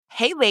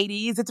Hey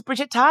ladies, it's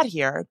Bridget Todd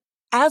here.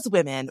 As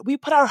women, we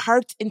put our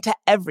hearts into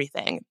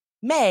everything.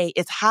 May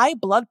is High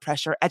Blood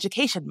Pressure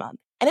Education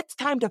Month, and it's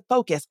time to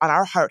focus on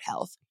our heart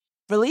health.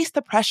 Release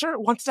the Pressure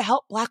wants to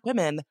help Black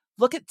women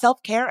look at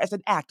self-care as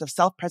an act of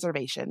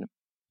self-preservation.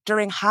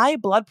 During High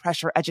Blood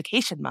Pressure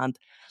Education Month,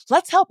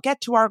 let's help get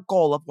to our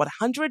goal of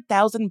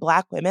 100,000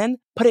 Black women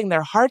putting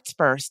their hearts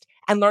first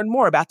and learn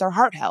more about their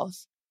heart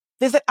health.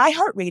 Visit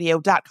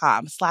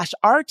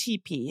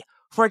iHeartRadio.com/RTP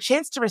for a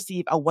chance to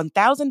receive a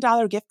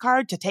 $1,000 gift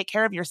card to take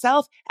care of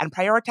yourself and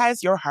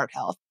prioritize your heart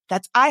health.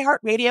 That's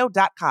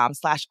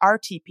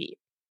iHeartRadio.com/RTP.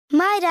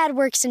 My dad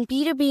works in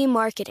B2B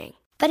marketing,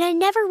 but I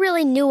never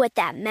really knew what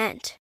that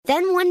meant.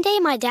 Then one day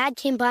my dad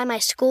came by my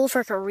school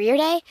for career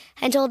day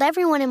and told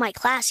everyone in my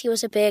class he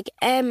was a big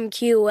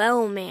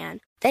MQL man.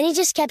 Then he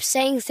just kept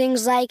saying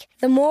things like,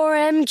 the more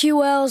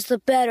MQLs, the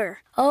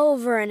better,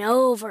 over and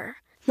over.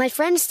 My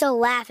friends still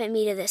laugh at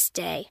me to this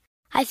day.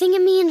 I think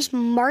it means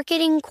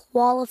marketing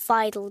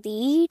qualified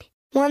lead.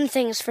 One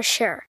thing's for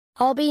sure.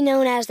 I'll be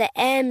known as the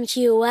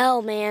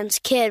MQL man's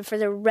kid for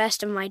the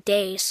rest of my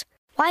days.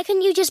 Why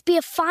couldn't you just be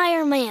a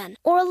fireman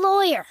or a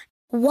lawyer?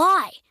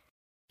 Why?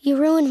 You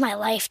ruined my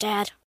life,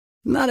 Dad.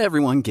 Not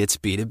everyone gets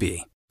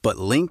B2B, but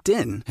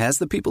LinkedIn has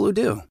the people who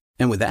do.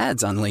 And with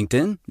ads on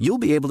LinkedIn, you'll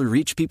be able to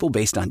reach people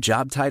based on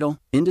job title,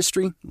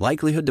 industry,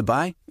 likelihood to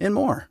buy, and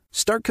more.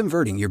 Start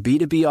converting your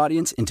B2B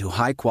audience into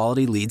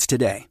high-quality leads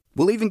today.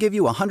 We'll even give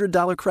you a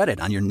 $100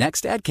 credit on your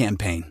next ad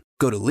campaign.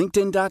 Go to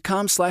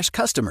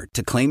linkedin.com/customer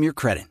to claim your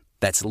credit.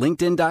 That's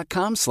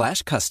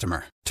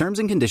linkedin.com/customer. Terms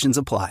and conditions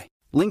apply.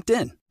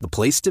 LinkedIn, the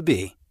place to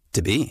be,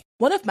 to be.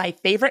 One of my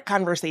favorite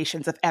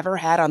conversations I've ever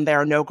had on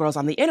There Are No Girls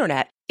on the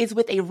Internet is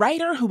with a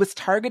writer who was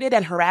targeted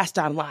and harassed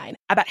online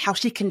about how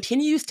she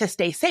continues to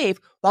stay safe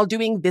while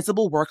doing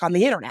visible work on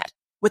the internet.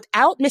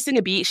 Without missing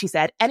a beat, she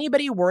said,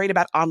 anybody worried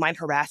about online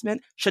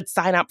harassment should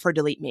sign up for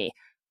Delete Me.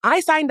 I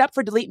signed up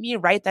for Delete Me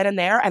right then and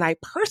there, and I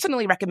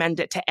personally recommend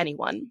it to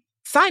anyone.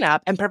 Sign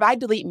up and provide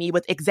Delete Me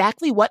with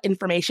exactly what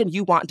information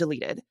you want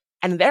deleted,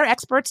 and their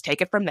experts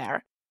take it from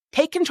there.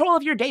 Take control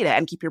of your data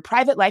and keep your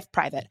private life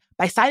private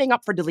by signing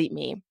up for Delete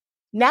Me.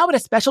 Now at a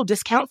special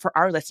discount for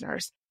our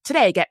listeners.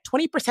 Today, get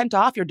 20%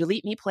 off your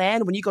Delete Me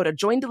plan when you go to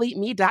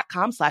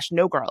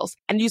joindeleteme.com/nogirls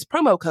and use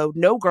promo code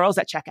NOGIRLS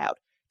at checkout.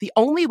 The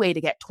only way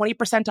to get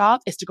 20%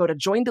 off is to go to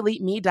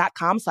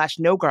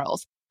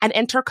joindeleteme.com/nogirls and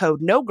enter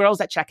code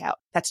NOGIRLS at checkout.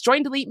 That's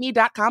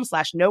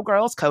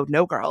joindeleteme.com/nogirls, code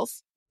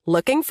NOGIRLS.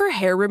 Looking for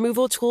hair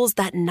removal tools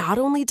that not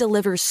only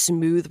deliver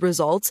smooth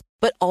results,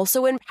 but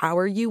also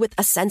empower you with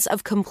a sense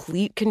of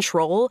complete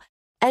control?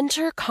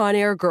 Enter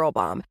Conair Girl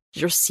Bomb,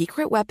 your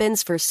secret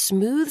weapons for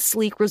smooth,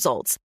 sleek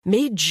results,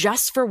 made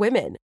just for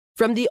women.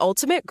 From the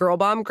ultimate Girl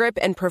Bomb grip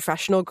and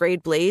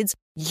professional-grade blades,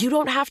 you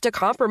don't have to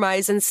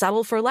compromise and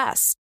settle for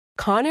less.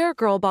 Conair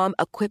Girl Bomb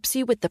equips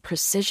you with the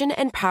precision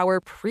and power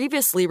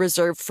previously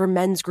reserved for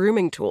men's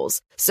grooming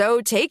tools.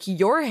 So take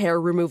your hair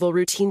removal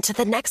routine to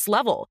the next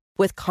level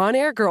with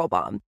Conair Girl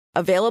Bomb.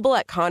 Available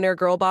at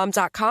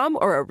ConairGirlBomb.com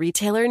or a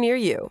retailer near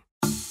you.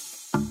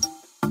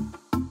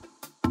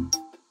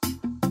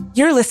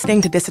 You're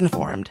listening to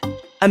Disinformed,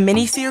 a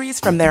mini-series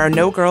from There Are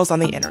No Girls on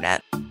the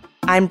Internet.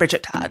 I'm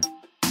Bridget Todd.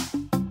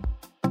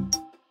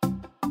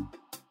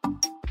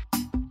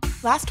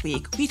 Last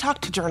week, we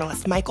talked to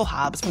journalist Michael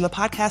Hobbs from the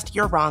podcast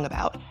You're Wrong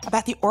about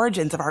the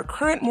origins of our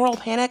current moral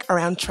panic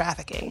around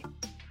trafficking.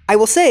 I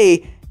will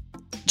say,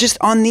 just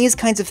on these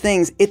kinds of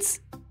things, it's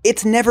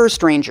never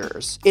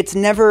strangers. It's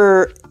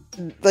never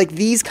like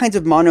these kinds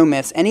of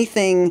monomyths.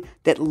 Anything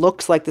that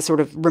looks like the sort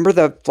of, remember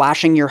the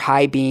flashing your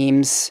high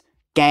beams,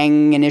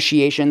 gang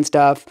initiation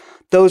stuff?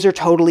 Those are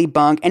totally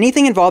bunk.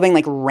 Anything involving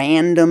like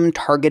random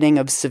targeting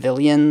of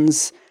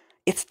civilians,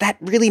 that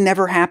really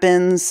never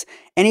happens.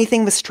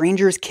 Anything with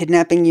strangers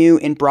kidnapping you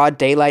in broad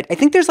daylight. I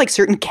think there's like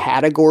certain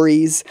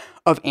categories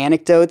of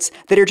anecdotes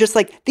that are just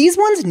like, these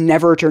ones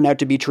never turn out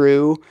to be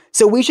true,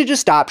 so we should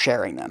just stop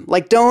sharing them.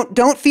 Like,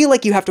 don't feel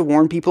like you have to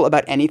warn people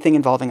about anything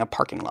involving a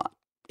parking lot.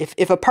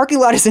 If a parking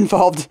lot is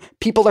involved,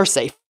 people are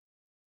safe.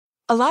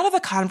 A lot of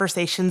the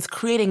conversations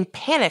creating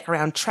panic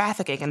around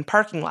trafficking in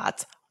parking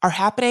lots are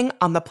happening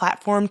on the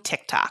platform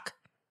TikTok.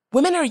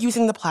 Women are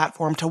using the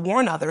platform to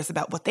warn others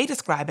about what they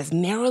describe as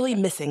narrowly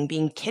missing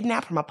being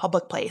kidnapped from a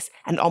public place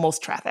and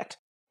almost trafficked.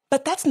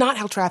 But that's not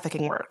how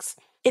trafficking works.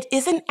 It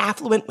isn't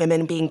affluent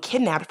women being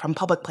kidnapped from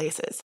public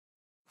places.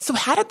 So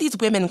how did these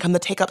women come to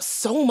take up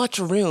so much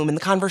room in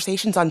the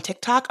conversations on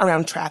TikTok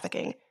around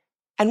trafficking?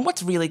 And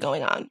what's really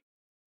going on?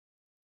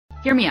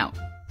 Hear me out.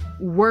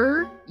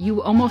 Were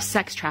you almost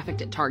sex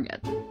trafficked at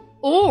Target?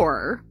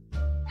 Or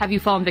have you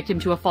fallen victim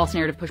to a false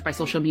narrative pushed by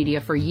social media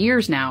for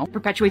years now,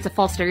 perpetuates a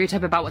false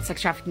stereotype about what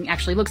sex trafficking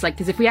actually looks like?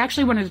 Because if we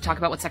actually wanted to talk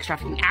about what sex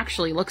trafficking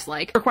actually looks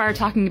like, it require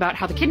talking about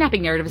how the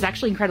kidnapping narrative is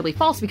actually incredibly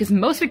false, because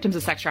most victims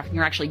of sex trafficking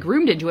are actually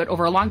groomed into it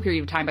over a long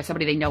period of time by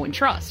somebody they know and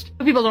trust.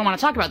 But people don't want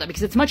to talk about that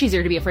because it's much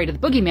easier to be afraid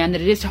of the boogeyman than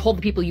it is to hold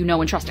the people you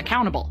know and trust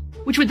accountable.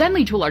 which would then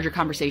lead to a larger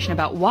conversation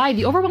about why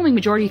the overwhelming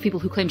majority of people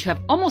who claim to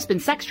have almost been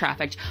sex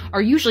trafficked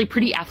are usually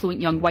pretty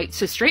affluent young white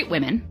cis straight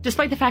women,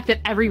 despite the fact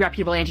that every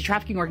reputable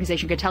anti-trafficking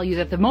organization could tell you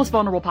that the most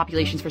vulnerable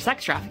populations for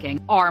sex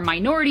trafficking are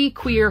minority,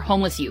 queer,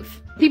 homeless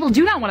youth. People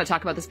do not want to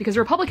talk about this because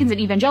Republicans and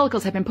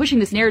evangelicals have been pushing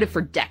this narrative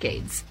for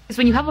decades. Because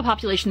when you have a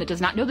population that does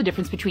not know the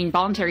difference between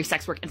voluntary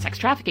sex work and sex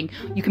trafficking,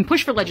 you can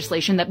push for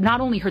legislation that not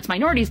only hurts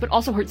minorities, but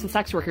also hurts the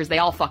sex workers they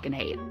all fucking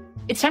hate.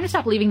 It's time to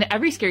stop believing that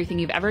every scary thing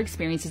you've ever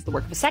experienced is the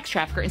work of a sex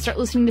trafficker and start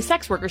listening to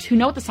sex workers who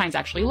know what the signs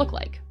actually look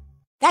like.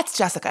 That's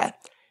Jessica.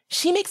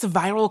 She makes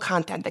viral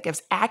content that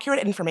gives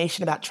accurate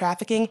information about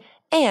trafficking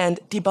and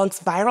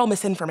debunks viral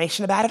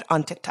misinformation about it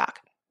on TikTok.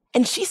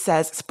 And she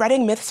says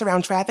spreading myths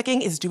around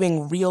trafficking is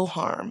doing real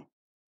harm.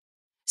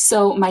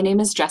 So my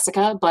name is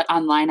Jessica, but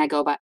online I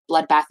go by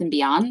Blood Bath &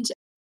 Beyond.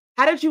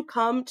 How did you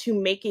come to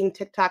making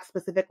TikTok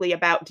specifically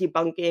about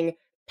debunking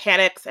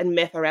panics and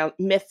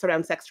myths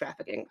around sex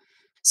trafficking?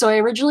 So I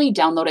originally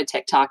downloaded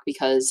TikTok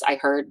because I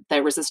heard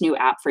there was this new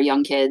app for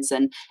young kids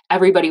and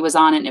everybody was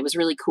on it and it was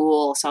really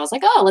cool. So I was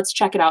like, oh, let's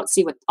check it out,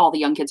 see what all the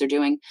young kids are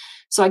doing.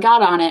 So I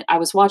got on it. I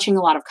was watching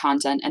a lot of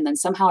content and then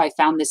somehow I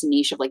found this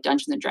niche of like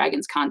Dungeons and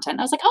Dragons content.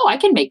 I was like, oh, I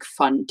can make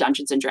fun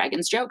Dungeons and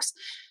Dragons jokes.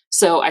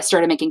 So I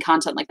started making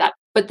content like that.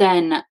 But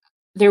then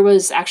there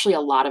was actually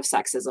a lot of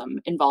sexism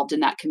involved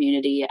in that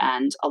community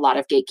and a lot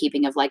of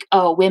gatekeeping of like,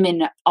 oh,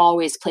 women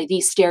always play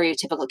these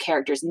stereotypical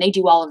characters and they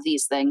do all of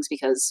these things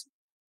because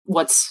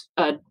what's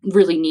a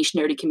really niche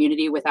nerdy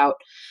community without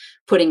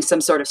putting some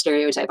sort of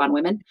stereotype on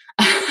women.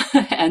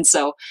 And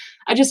so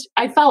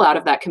I fell out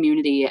of that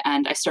community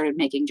and I started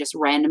making just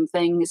random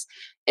things.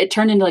 It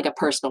turned into like a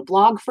personal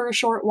blog for a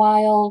short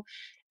while.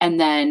 And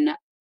then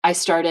I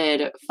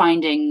started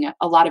finding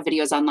a lot of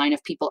videos online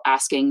of people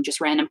asking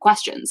just random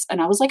questions.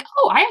 And I was like,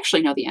 oh, I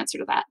actually know the answer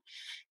to that.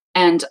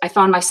 And I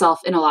found myself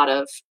in a lot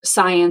of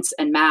science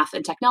and math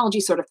and technology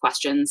sort of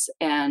questions.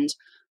 And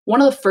one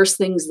of the first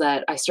things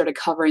that I started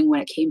covering when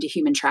it came to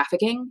human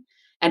trafficking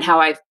and how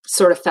I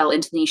sort of fell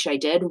into the niche I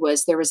did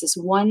was there was this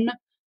one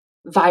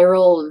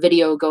viral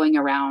video going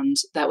around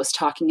that was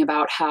talking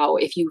about how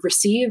if you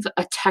receive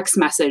a text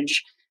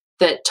message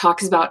that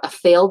talks about a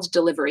failed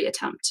delivery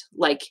attempt,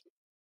 like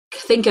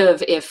think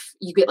of if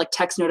you get like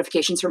text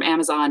notifications from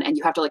Amazon and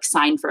you have to like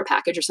sign for a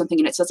package or something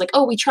and it says like,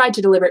 oh, we tried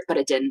to deliver it, but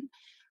it didn't.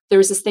 There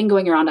was this thing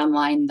going around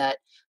online that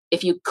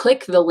if you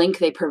click the link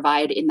they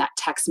provide in that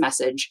text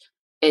message,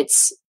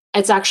 it's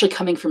actually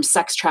coming from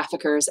sex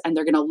traffickers and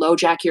they're going to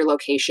LoJack your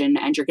location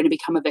and you're going to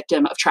become a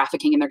victim of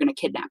trafficking and they're going to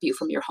kidnap you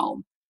from your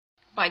home.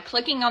 By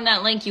clicking on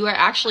that link, you are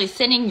actually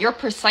sending your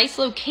precise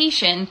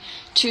location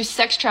to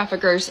sex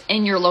traffickers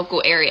in your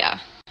local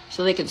area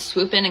so they can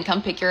swoop in and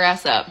come pick your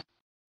ass up.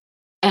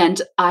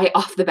 And I,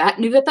 off the bat,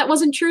 knew that that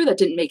wasn't true. That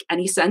didn't make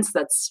any sense.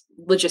 That's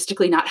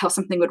logistically not how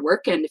something would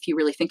work. And if you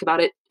really think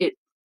about it, it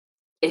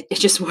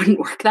just wouldn't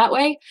work that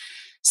way.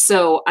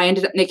 So I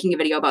ended up making a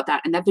video about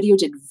that. And that video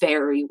did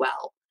very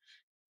well.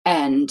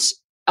 And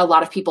a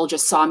lot of people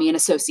just saw me in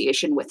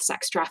association with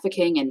sex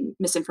trafficking and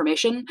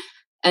misinformation.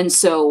 And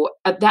so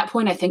at that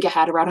point, I think I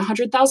had around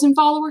 100,000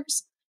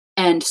 followers.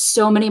 And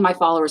so many of my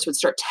followers would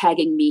start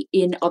tagging me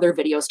in other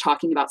videos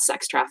talking about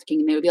sex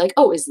trafficking. And they would be like,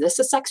 oh, is this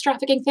a sex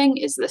trafficking thing?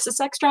 Is this a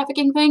sex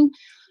trafficking thing?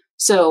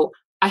 So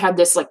I had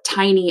this like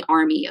tiny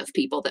army of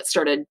people that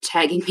started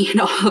tagging me in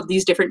all of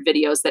these different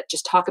videos that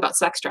just talk about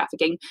sex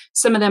trafficking.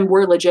 Some of them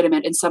were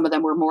legitimate and some of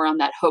them were more on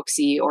that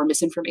hoaxy or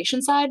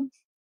misinformation side.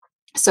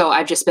 So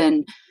I've just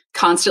been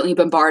constantly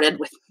bombarded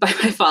by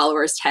my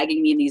followers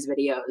tagging me in these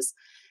videos.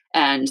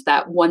 And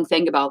that one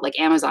thing about like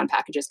Amazon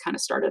packages kind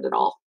of started it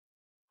all.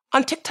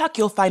 On TikTok,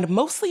 you'll find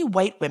mostly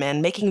white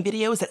women making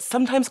videos that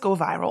sometimes go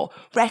viral,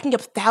 racking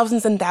up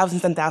thousands and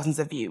thousands and thousands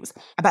of views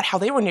about how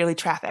they were nearly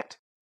trafficked.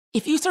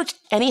 If you search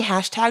any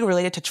hashtag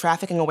related to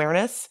trafficking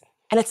awareness,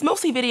 and it's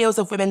mostly videos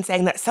of women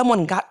saying that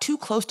someone got too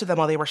close to them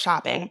while they were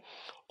shopping,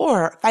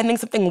 or finding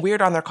something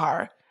weird on their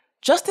car.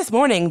 Just this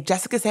morning,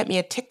 Jessica sent me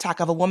a TikTok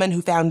of a woman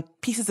who found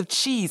pieces of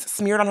cheese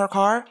smeared on her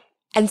car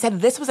and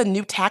said this was a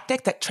new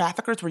tactic that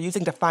traffickers were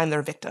using to find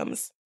their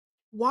victims.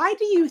 Why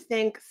do you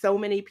think so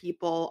many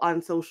people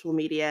on social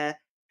media,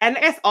 and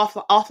I guess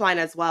offline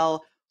as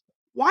well,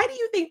 why do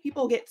you think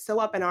people get so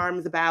up in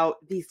arms about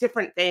these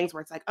different things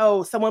where it's like,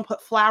 oh, someone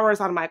put flowers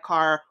on my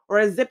car or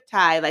a zip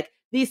tie, like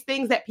these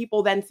things that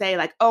people then say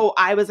like, oh,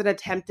 I was an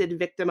attempted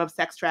victim of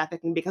sex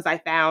trafficking because I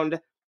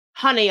found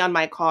honey on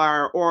my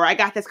car or I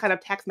got this kind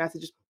of text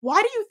messages. Why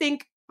do you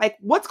think, like,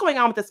 what's going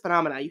on with this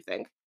phenomena, you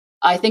think?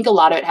 I think a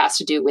lot of it has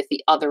to do with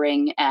the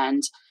othering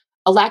and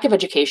a lack of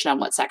education on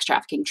what sex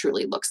trafficking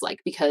truly looks like,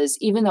 because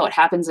even though it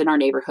happens in our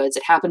neighborhoods,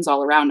 it happens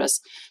all around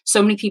us.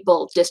 So many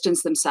people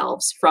distance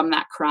themselves from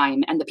that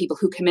crime and the people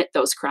who commit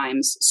those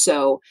crimes.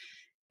 So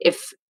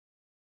if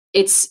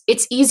it's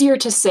easier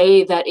to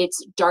say that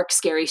it's dark,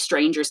 scary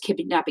strangers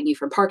kidnapping you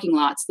from parking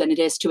lots than it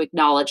is to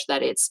acknowledge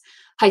that it's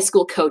high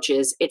school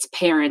coaches, it's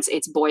parents,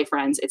 it's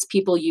boyfriends, it's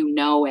people you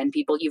know and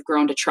people you've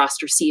grown to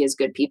trust or see as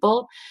good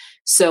people.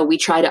 So we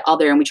try to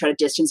other and we try to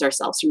distance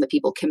ourselves from the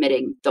people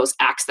committing those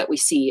acts that we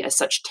see as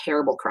such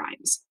terrible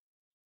crimes.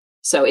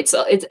 So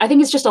I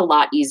think it's just a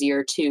lot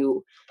easier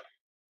to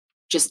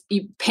just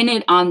you pin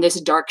it on this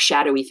dark,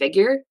 shadowy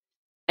figure,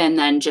 and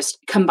then just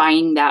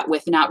combining that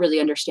with not really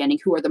understanding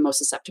who are the most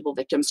susceptible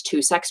victims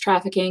to sex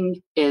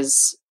trafficking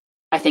is,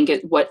 I think,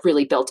 what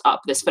really built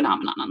up this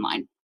phenomenon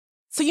online.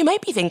 So you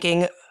might be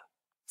thinking,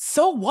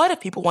 so what if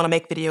people want to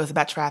make videos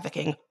about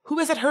trafficking? Who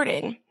is it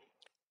hurting?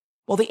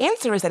 Well, the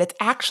answer is that it's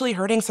actually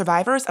hurting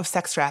survivors of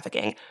sex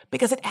trafficking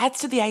because it adds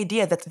to the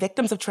idea that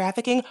victims of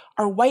trafficking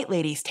are white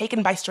ladies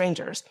taken by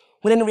strangers,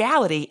 when in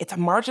reality, it's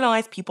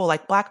marginalized people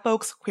like Black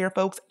folks, queer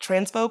folks,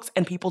 trans folks,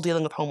 and people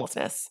dealing with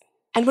homelessness.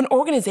 And when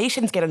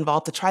organizations get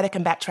involved to try to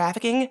combat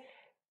trafficking,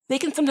 they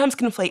can sometimes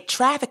conflate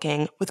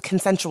trafficking with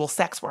consensual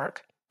sex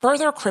work,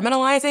 further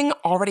criminalizing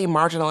already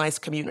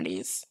marginalized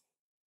communities.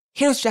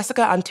 Here's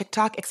Jessica on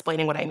TikTok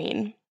explaining what I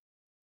mean.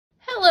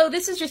 Hello,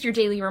 this is just your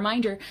daily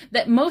reminder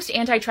that most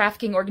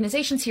anti-trafficking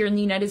organizations here in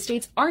the United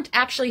States aren't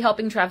actually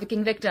helping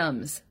trafficking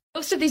victims.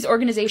 Most of these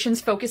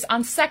organizations focus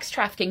on sex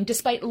trafficking,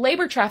 despite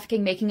labor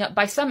trafficking making up,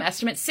 by some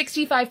estimates,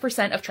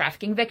 65% of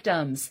trafficking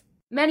victims.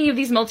 Many of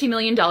these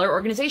multi-million-dollar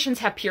organizations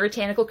have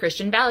puritanical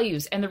Christian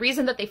values, and the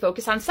reason that they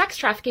focus on sex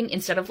trafficking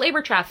instead of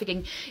labor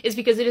trafficking is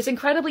because it is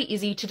incredibly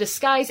easy to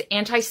disguise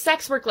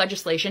anti-sex work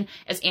legislation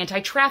as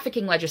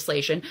anti-trafficking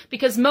legislation,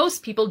 because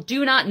most people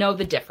do not know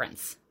the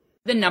difference.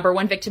 The number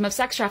one victim of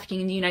sex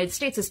trafficking in the United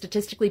States is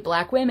statistically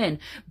Black women,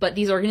 but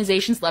these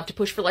organizations love to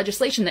push for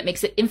legislation that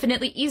makes it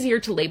infinitely easier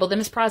to label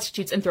them as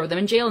prostitutes and throw them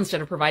in jail instead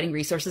of providing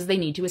resources they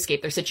need to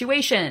escape their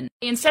situation.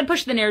 They instead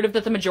push the narrative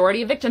that the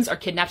majority of victims are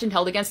kidnapped and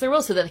held against their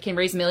will so that they can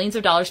raise millions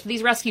of dollars for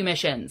these rescue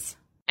missions.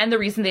 And the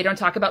reason they don't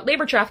talk about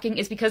labor trafficking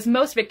is because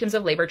most victims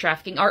of labor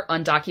trafficking are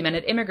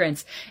undocumented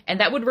immigrants, and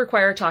that would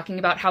require talking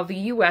about how the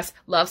U.S.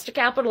 loves to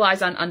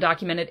capitalize on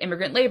undocumented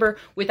immigrant labor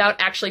without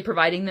actually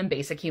providing them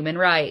basic human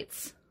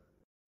rights.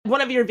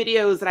 One of your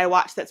videos that I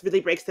watched that really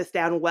breaks this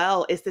down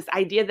well is this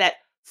idea that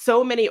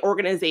so many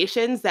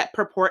organizations that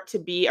purport to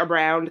be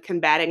around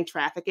combating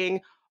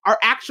trafficking are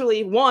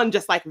actually, one,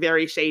 just like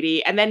very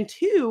shady, and then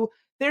two,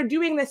 they're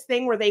doing this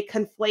thing where they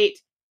conflate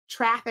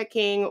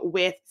trafficking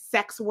with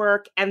sex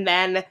work, and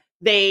then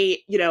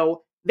they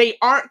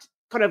aren't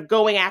kind of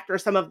going after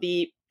some of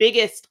the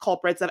biggest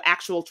culprits of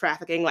actual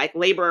trafficking, like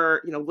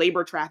labor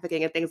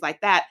trafficking and things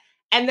like that.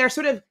 And they're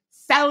sort of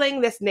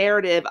selling this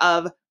narrative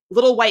of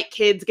little white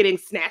kids getting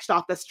snatched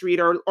off the street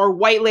or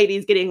white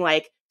ladies getting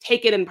like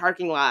taken in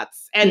parking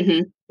lots. And,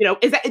 do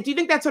you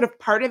think that's sort of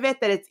part of it,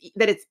 that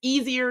it's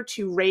easier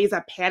to raise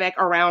a panic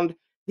around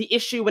the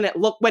issue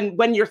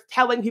when you're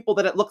telling people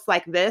that it looks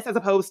like this, as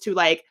opposed to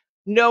like,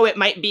 no, it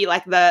might be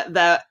like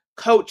the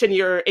coach at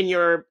your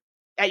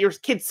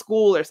kid's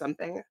school or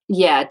something?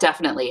 Yeah,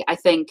 definitely. I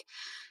think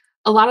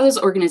a lot of those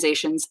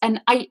organizations, and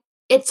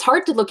it's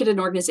hard to look at an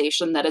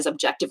organization that is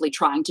objectively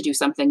trying to do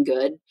something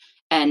good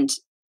and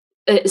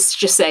it's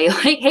just say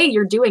like, hey,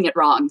 you're doing it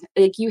wrong.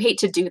 Like, you hate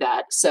to do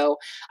that. So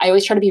I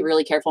always try to be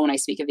really careful when I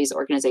speak of these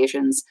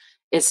organizations,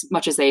 as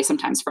much as they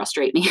sometimes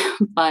frustrate me.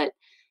 But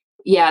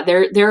yeah,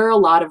 there are a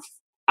lot of,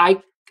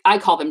 I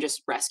call them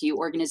just rescue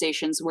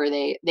organizations, where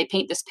they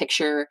paint this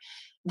picture.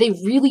 They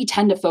really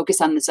tend to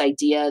focus on this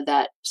idea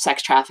that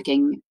sex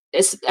trafficking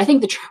is, I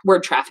think the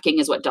word trafficking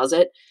is what does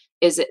it,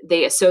 is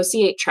they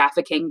associate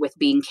trafficking with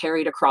being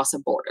carried across a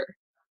border.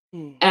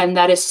 And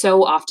that is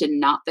so often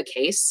not the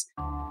case.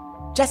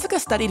 Jessica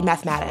studied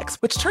mathematics,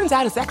 which turns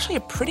out is actually a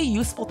pretty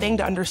useful thing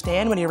to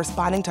understand when you're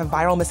responding to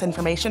viral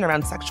misinformation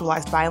around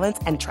sexualized violence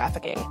and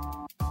trafficking.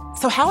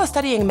 So how has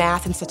studying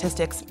math and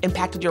statistics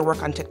impacted your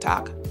work on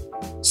TikTok?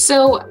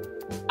 So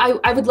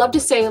I would love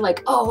to say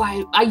like, oh,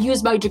 I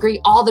use my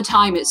degree all the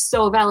time. It's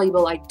so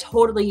valuable. I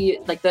totally,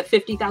 like the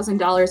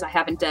 $50,000 I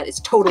have in debt is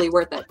totally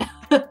worth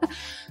it.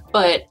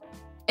 But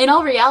in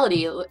all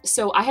reality,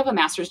 so I have a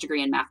master's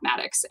degree in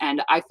mathematics,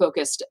 and I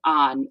focused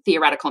on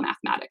theoretical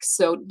mathematics.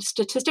 So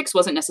statistics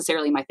wasn't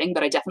necessarily my thing,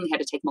 but I definitely had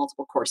to take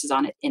multiple courses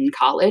on it in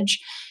college.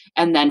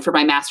 And then for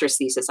my master's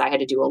thesis, I had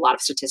to do a lot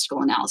of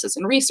statistical analysis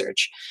and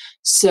research.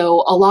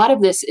 So a lot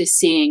of this is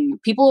seeing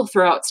people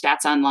throw out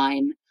stats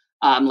online,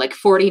 like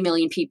 40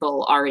 million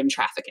people are in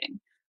trafficking,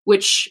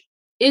 which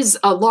is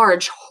a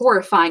large,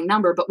 horrifying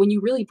number. But when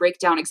you really break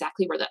down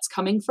exactly where that's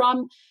coming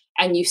from,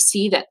 and you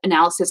see that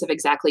analysis of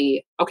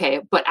exactly, okay,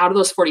 but out of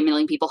those 40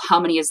 million people, how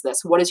many is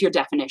this? What is your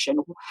definition?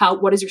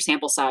 What is your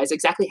sample size?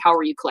 Exactly how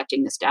are you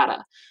collecting this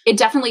data? It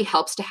definitely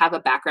helps to have a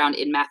background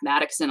in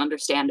mathematics and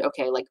understand,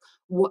 okay, like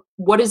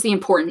what is the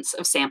importance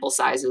of sample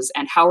sizes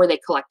and how are they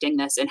collecting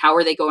this and how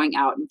are they going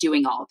out and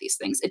doing all of these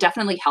things? It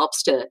definitely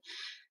helps to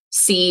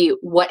see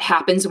what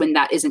happens when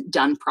that isn't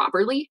done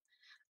properly.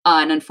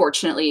 And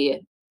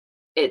unfortunately,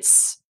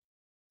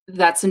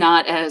 that's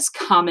not as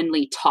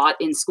commonly taught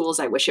in schools.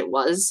 I wish it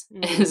was,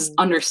 is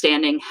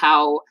understanding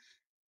how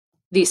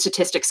these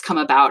statistics come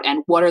about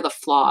and what are the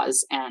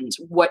flaws and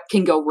what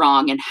can go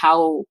wrong and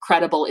how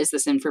credible is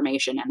this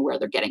information and where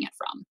they're getting it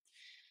from.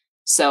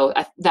 So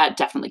that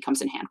definitely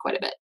comes in hand quite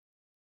a bit.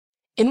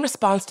 In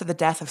response to the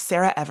death of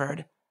Sarah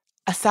Everard,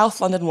 a South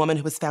London woman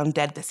who was found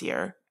dead this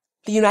year,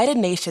 The United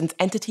Nations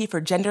Entity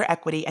for Gender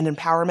Equity and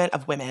Empowerment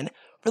of Women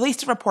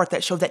released a report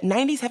that showed that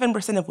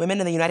 97% of women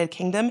in the United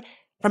Kingdom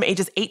from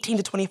ages 18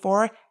 to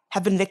 24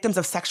 have been victims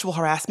of sexual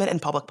harassment in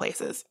public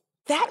places.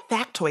 That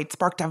factoid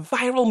sparked a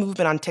viral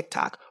movement on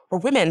TikTok where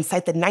women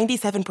cite the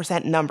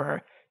 97%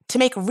 number to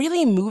make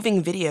really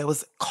moving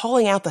videos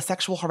calling out the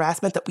sexual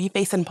harassment that we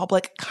face in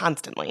public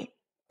constantly.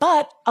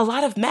 But a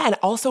lot of men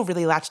also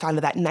really latched onto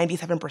that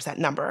 97%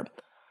 number.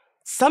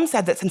 Some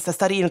said that since the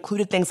study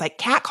included things like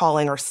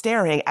catcalling or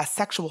staring as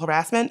sexual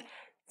harassment,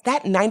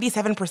 that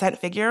 97%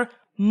 figure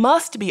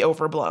must be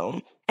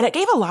overblown. And it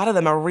gave a lot of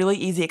them a really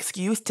easy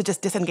excuse to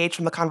just disengage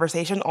from the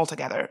conversation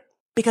altogether.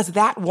 Because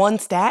that one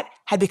stat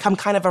had become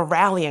kind of a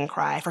rallying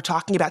cry for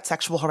talking about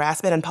sexual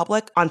harassment in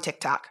public on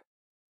TikTok.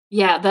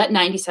 Yeah, that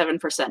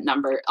 97%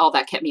 number,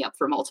 that kept me up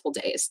for multiple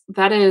days.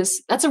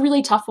 That's a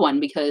really tough one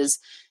because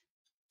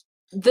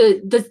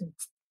the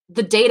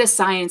data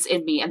science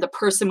in me and the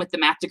person with the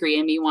math degree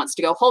in me wants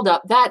to go, hold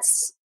up,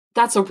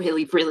 that's a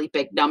really, really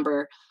big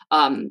number.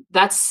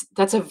 That's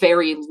a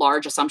very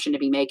large assumption to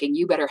be making.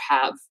 You better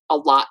have a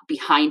lot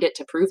behind it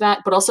to prove that.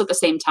 But also at the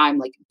same time,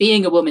 like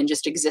being a woman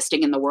just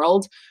existing in the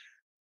world,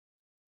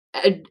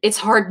 it's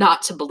hard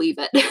not to believe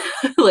it.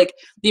 Like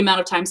the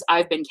amount of times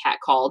I've been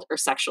catcalled or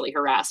sexually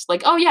harassed,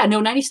 like, oh yeah,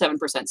 no,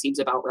 97% seems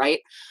about right.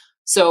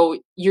 So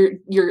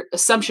your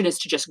assumption is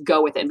to just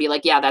go with it and be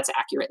like, yeah, that's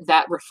accurate.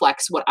 That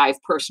reflects what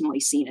I've personally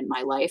seen in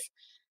my life.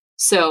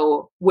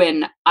 So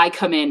when I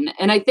come in,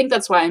 and I think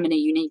that's why I'm in a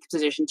unique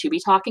position to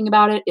be talking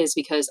about it, is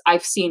because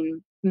I've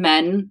seen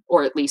men,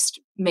 or at least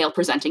male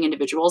presenting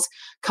individuals,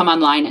 come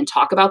online and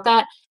talk about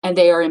that, and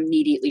they are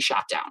immediately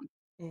shot down.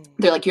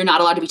 They're like, you're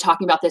not allowed to be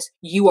talking about this.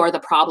 You are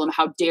the problem.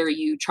 How dare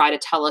you try to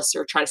tell us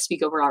or try to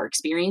speak over our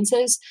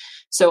experiences?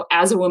 So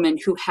as a woman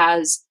who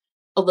has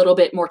a little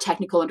bit more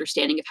technical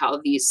understanding of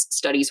how these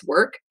studies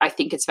work, I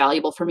think it's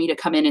valuable for me to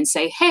come in and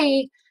say,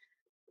 hey,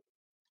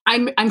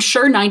 I'm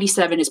sure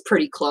 97 is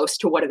pretty close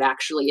to what it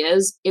actually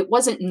is. It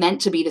wasn't meant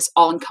to be this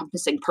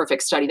all-encompassing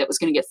perfect study that was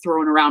going to get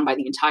thrown around by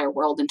the entire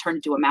world and turned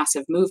into a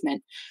massive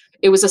movement.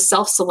 It was a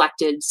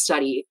self-selected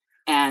study,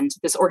 and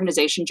this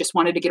organization just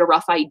wanted to get a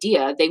rough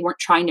idea. They weren't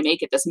trying to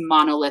make it this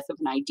monolith of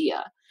an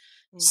idea.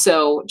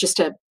 So just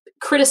to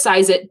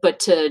criticize it, but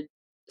to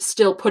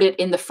still put it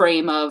in the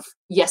frame of,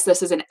 yes,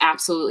 this is an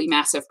absolutely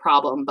massive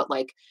problem, but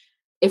like,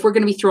 if we're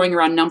going to be throwing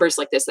around numbers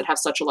like this that have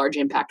such a large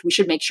impact, we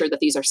should make sure that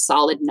these are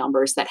solid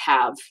numbers that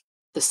have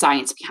the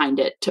science behind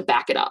it to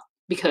back it up.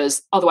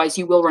 Because otherwise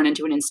you will run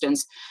into an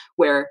instance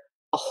where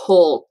a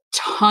whole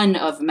ton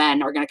of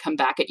men are going to come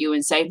back at you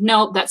and say,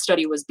 no, that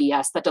study was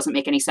BS. That doesn't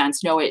make any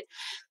sense. No,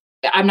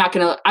 I'm not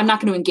going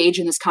to engage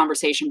in this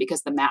conversation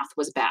because the math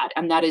was bad.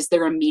 And that is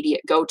their immediate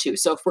go-to.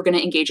 So if we're going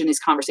to engage in these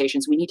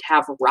conversations, we need to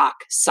have rock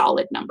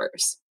solid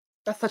numbers.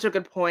 That's such a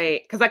good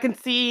point. Because I can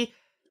see,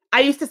 I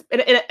used to,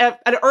 in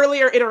an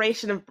earlier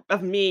iteration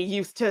of me,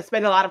 used to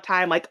spend a lot of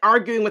time like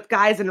arguing with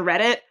guys in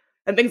Reddit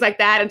and things like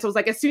that. And so it's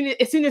like, as soon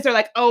as they're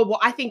like, oh, well,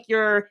 I think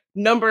your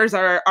numbers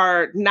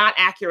are not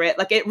accurate,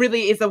 like it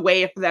really is a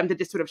way for them to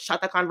just sort of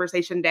shut the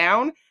conversation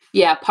down.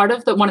 Yeah, part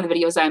of one of the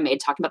videos I made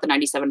talking about the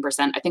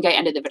 97%, I think I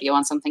ended the video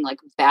on something like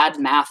bad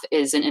math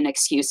isn't an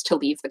excuse to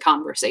leave the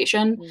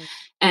conversation.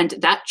 And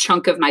that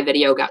chunk of my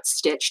video got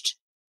stitched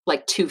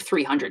like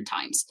 200-300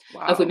 times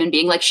of women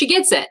being like, she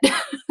gets it.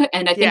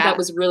 And I think that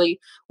was really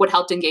what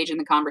helped engage in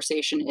the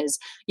conversation is,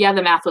 yeah,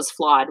 the math was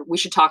flawed. We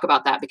should talk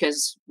about that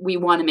because we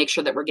want to make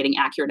sure that we're getting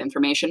accurate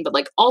information. But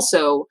like,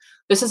 also,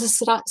 this is a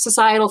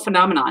societal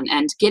phenomenon,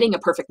 and getting a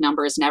perfect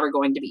number is never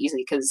going to be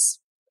easy because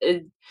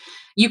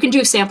you can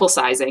do sample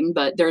sizing,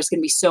 but there's going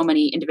to be so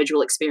many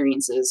individual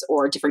experiences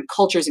or different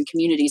cultures and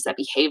communities that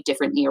behave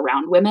differently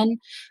around women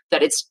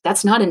that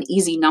that's not an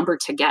easy number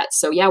to get.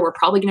 So yeah, we're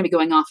probably going to be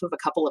going off of a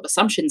couple of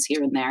assumptions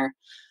here and there,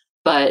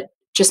 but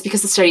just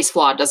because the study's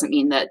flawed doesn't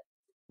mean that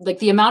like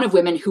the amount of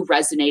women who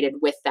resonated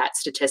with that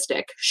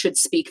statistic should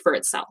speak for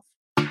itself.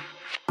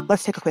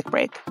 Let's take a quick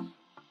break.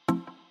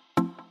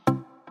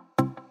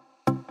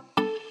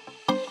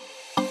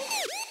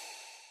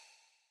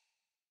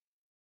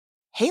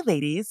 Hey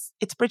ladies,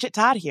 it's Bridget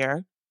Todd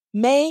here.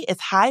 May is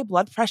High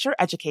Blood Pressure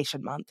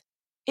Education Month.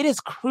 It is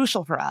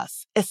crucial for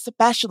us,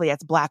 especially as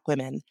Black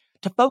women,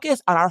 to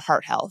focus on our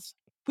heart health.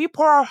 We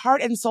pour our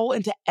heart and soul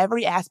into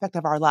every aspect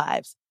of our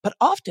lives, but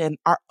often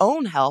our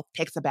own health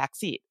takes a back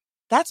seat.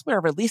 That's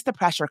where Release the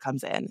Pressure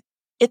comes in.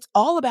 It's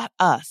all about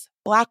us,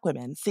 Black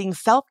women, seeing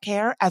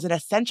self-care as an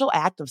essential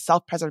act of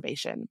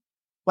self-preservation.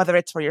 Whether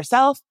it's for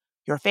yourself,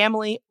 your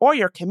family, or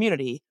your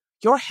community,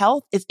 your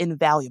health is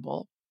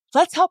invaluable.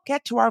 Let's help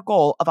get to our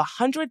goal of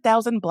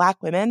 100,000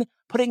 Black women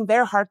putting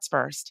their hearts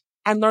first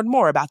and learn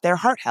more about their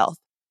heart health.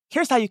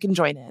 Here's how you can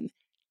join in.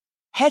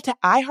 Head to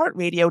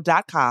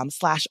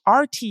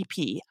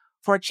iHeartRadio.com/RTP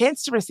for a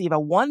chance to receive a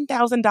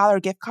 $1,000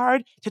 gift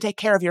card to take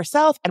care of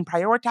yourself and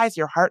prioritize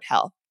your heart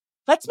health.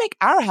 Let's make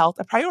our health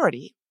a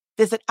priority.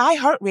 Visit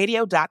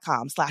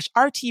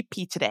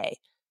iHeartRadio.com/RTP today.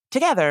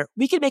 Together,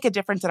 we can make a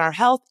difference in our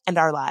health and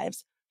our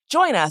lives.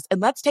 Join us and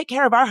let's take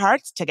care of our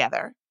hearts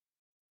together.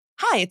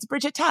 Hi, it's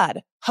Bridget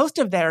Todd, host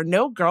of There Are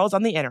No Girls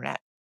on the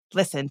Internet.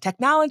 Listen,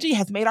 technology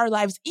has made our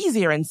lives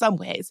easier in some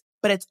ways,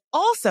 but it's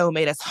also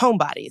made us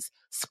homebodies,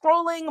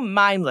 scrolling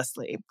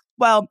mindlessly.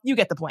 Well, you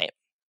get the point.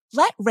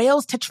 Let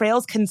Rails to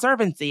Trails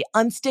Conservancy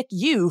unstick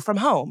you from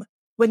home.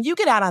 When you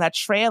get out on a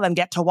trail and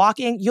get to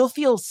walking, you'll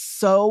feel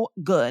so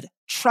good.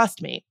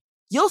 Trust me.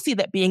 You'll see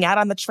that being out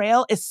on the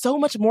trail is so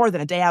much more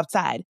than a day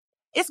outside.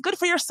 It's good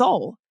for your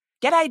soul.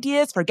 Get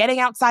ideas for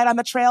getting outside on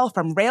the trail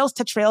from Rails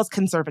to Trails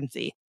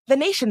Conservancy, the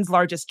nation's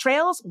largest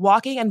trails,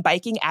 walking, and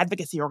biking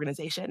advocacy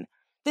organization.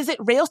 Visit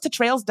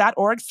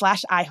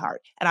railstotrails.org/iHeart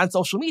and on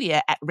social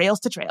media at Rails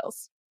to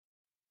Trails.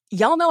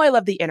 Y'all know I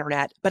love the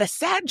internet, but a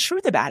sad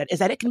truth about it is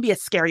that it can be a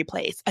scary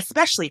place,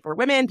 especially for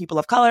women, people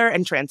of color,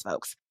 and trans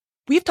folks.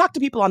 We've talked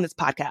to people on this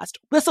podcast,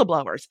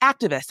 whistleblowers,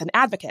 activists, and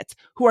advocates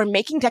who are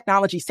making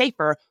technology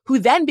safer, who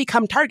then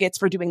become targets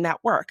for doing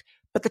that work.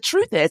 But the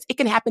truth is, it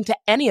can happen to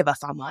any of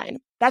us online.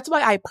 That's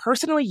why I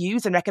personally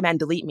use and recommend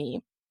Delete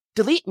Me.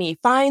 Delete Me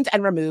finds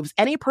and removes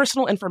any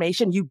personal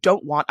information you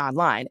don't want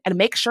online and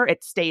makes sure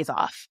it stays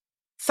off.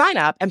 Sign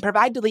up and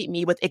provide Delete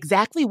Me with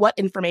exactly what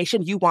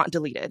information you want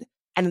deleted,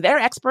 and their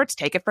experts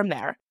take it from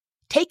there.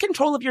 Take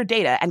control of your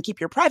data and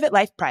keep your private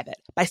life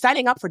private by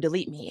signing up for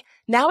Delete Me,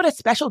 now at a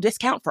special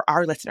discount for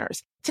our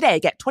listeners. Today,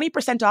 get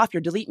 20% off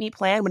your Delete Me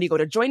plan when you go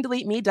to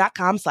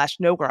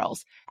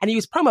joindeleteme.com/nogirls and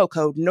use promo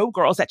code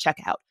NOGIRLS at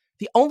checkout.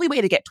 The only way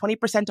to get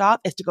 20%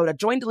 off is to go to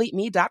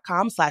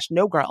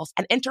joindeleteme.com/nogirls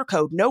and enter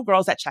code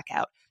NOGIRLS at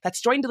checkout.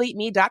 That's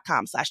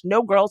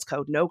joindeleteme.com/nogirls,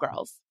 code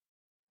NOGIRLS.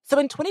 So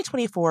in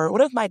 2024, one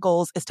of my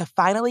goals is to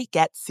finally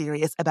get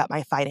serious about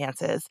my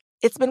finances.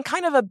 It's been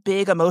kind of a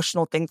big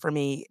emotional thing for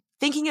me.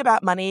 Thinking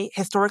about money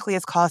historically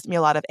has caused me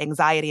a lot of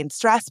anxiety and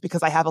stress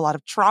because I have a lot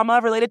of trauma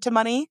related to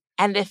money.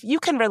 And if you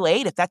can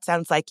relate, if that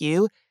sounds like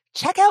you,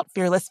 check out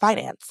Fearless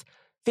Finance.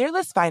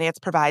 Fearless Finance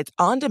provides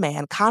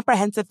on-demand,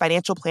 comprehensive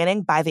financial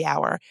planning by the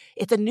hour.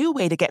 It's a new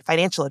way to get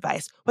financial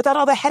advice without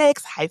all the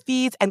headaches, high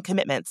fees, and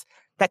commitments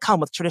that come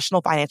with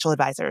traditional financial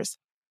advisors.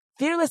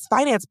 Fearless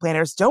Finance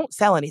planners don't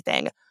sell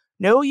anything.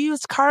 No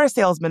used car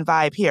salesman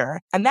vibe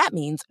here. And that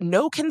means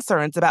no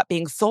concerns about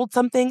being sold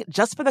something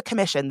just for the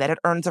commission that it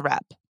earns a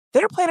rep.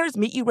 Their planners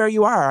meet you where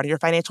you are on your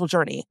financial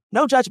journey.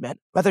 No judgment.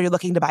 Whether you're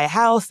looking to buy a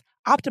house,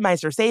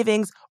 optimize your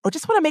savings, or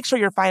just want to make sure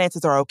your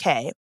finances are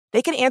okay,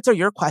 they can answer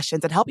your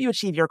questions and help you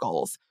achieve your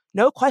goals.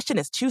 No question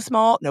is too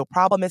small, no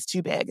problem is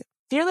too big.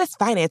 Fearless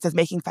Finance is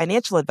making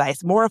financial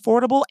advice more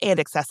affordable and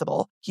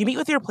accessible. You meet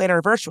with your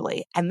planner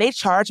virtually, and they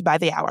charge by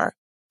the hour.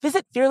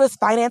 Visit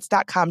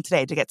fearlessfinance.com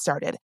today to get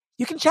started.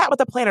 You can chat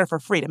with a planner for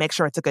free to make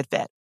sure it's a good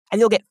fit.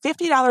 And you'll get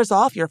 $50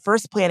 off your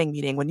first planning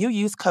meeting when you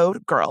use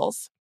code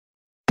GIRLS.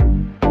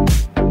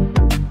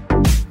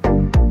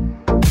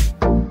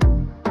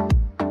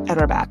 And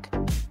we're back.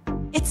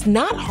 It's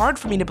not hard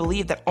for me to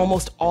believe that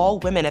almost all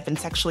women have been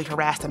sexually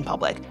harassed in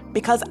public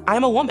because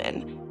I'm a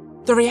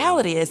woman. The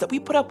reality is that we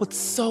put up with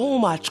so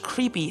much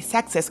creepy,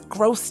 sexist,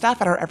 gross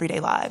stuff in our everyday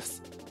lives.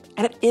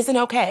 And it isn't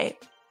okay.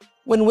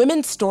 When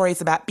women's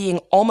stories about being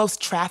almost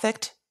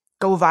trafficked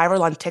go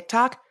viral on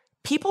TikTok,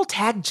 people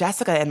tag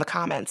Jessica in the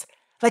comments,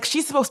 like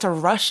she's supposed to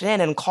rush in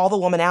and call the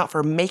woman out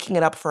for making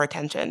it up for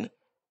attention.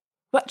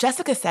 But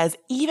Jessica says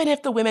even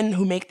if the women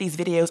who make these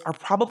videos are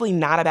probably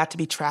not about to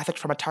be trafficked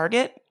from a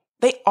target,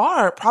 they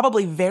are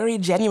probably very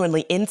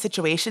genuinely in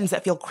situations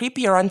that feel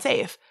creepy or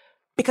unsafe,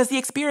 because the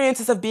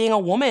experiences of being a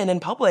woman in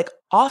public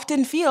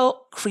often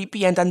feel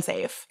creepy and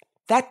unsafe.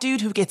 That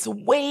dude who gets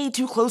way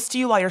too close to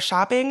you while you're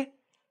shopping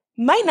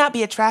might not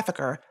be a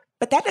trafficker,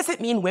 but that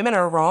doesn't mean women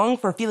are wrong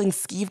for feeling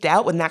skeeved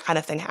out when that kind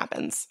of thing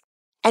happens.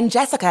 And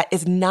Jessica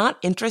is not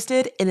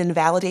interested in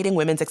invalidating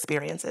women's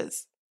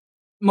experiences.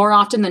 More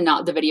often than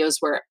not, the videos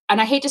where, and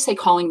I hate to say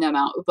calling them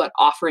out, but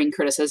offering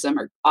criticism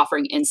or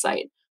offering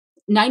insight,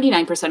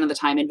 99% of the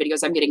time in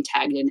videos I'm getting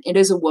tagged in, it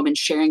is a woman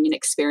sharing an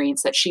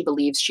experience that she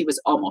believes she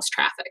was almost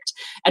trafficked.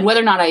 And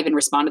whether or not I even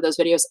respond to those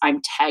videos,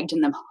 I'm tagged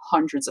in them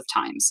hundreds of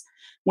times.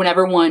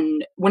 Whenever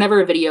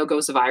a video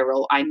goes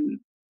viral,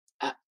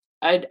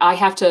 I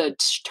have to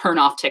turn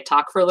off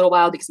TikTok for a little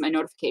while because my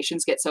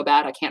notifications get so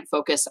bad. I can't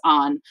focus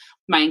on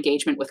my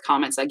engagement with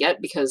comments I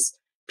get because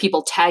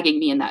people tagging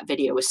me in that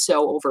video is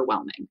so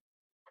overwhelming.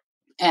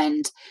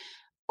 And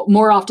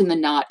more often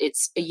than not,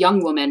 it's a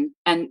young woman,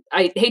 and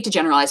I hate to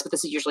generalize, but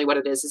this is usually what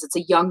it is it's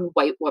a young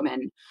white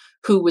woman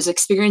who was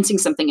experiencing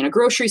something in a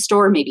grocery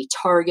store, maybe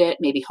Target,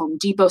 maybe Home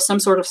Depot, some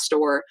sort of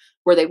store,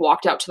 where they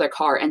walked out to their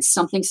car and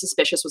something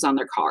suspicious was on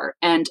their car.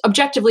 And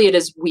objectively, it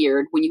is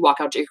weird when you walk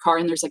out to your car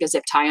and there's like a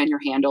zip tie on your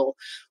handle,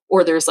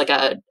 or there's like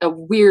a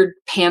weird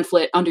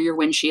pamphlet under your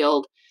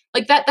windshield.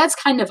 Like that's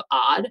kind of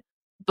odd,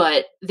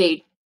 but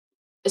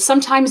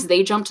sometimes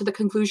they jump to the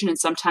conclusion, and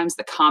sometimes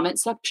the comment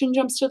section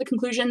jumps to the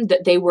conclusion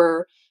that they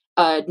were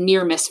a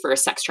near miss for a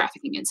sex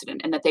trafficking incident,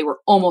 and that they were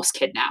almost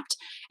kidnapped,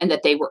 and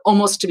that they were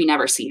almost to be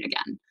never seen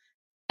again.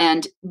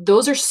 And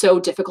those are so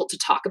difficult to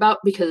talk about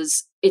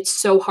because it's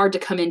so hard to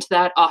come into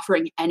that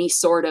offering any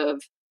sort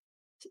of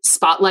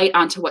spotlight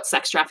onto what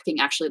sex trafficking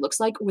actually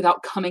looks like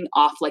without coming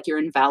off like you're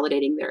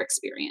invalidating their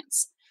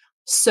experience.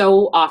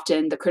 so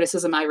often the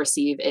criticism I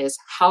receive is,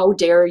 how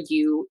dare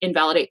you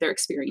invalidate their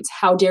experience?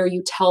 How dare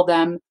you tell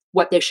them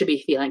what they should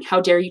be feeling? How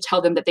dare you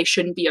tell them that they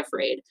shouldn't be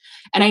afraid?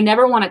 And I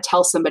never want to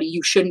tell somebody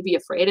you shouldn't be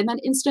afraid in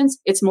that instance.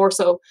 It's more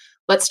so,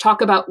 let's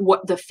talk about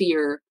what the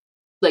fear,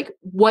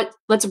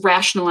 let's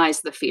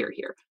rationalize the fear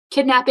here.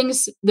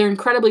 Kidnappings, they're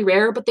incredibly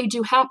rare, but they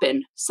do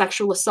happen.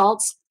 Sexual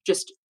assaults,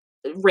 just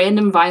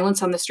random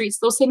violence on the streets,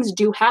 those things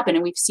do happen.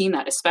 And we've seen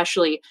that,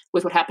 especially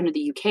with what happened in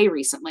the UK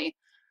recently.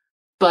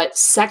 But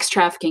sex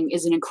trafficking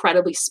is an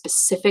incredibly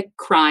specific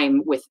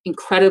crime with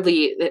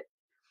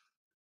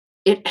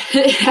it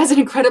has an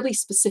incredibly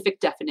specific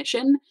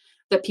definition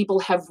that people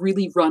have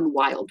really run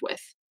wild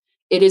with.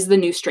 It is the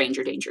new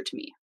stranger danger to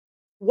me.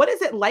 What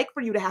is it like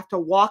for you to have to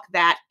walk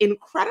that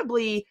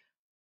incredibly,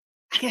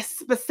 I guess,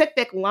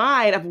 specific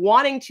line of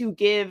wanting to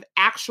give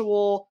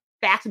actual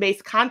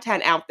fact-based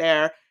content out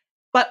there,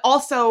 but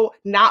also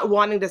not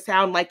wanting to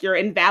sound like you're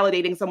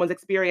invalidating someone's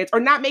experience or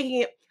not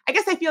making it? I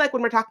guess I feel like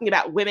when we're talking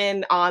about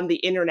women on the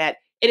internet,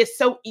 it is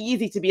so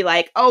easy to be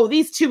like, oh,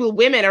 these two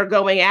women are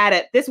going at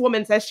it. This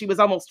woman says she was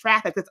almost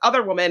trafficked. This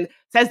other woman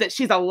says that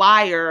she's a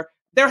liar.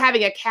 They're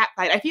having a cat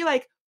fight. I feel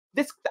like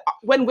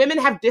when women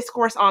have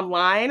discourse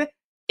online,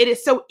 it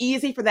is so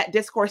easy for that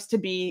discourse to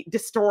be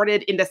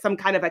distorted into some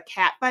kind of a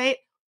cat fight.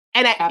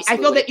 And I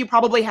feel that you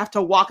probably have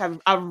to walk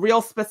a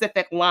real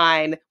specific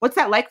line. What's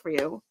that like for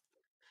you?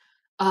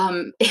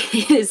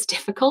 It is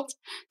difficult,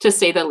 to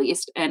say the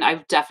least. And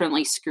I've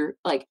definitely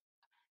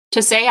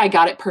to say I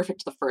got it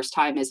perfect the first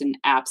time is an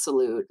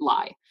absolute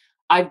lie.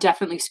 I've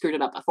definitely screwed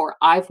it up before.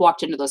 I've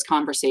walked into those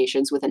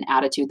conversations with an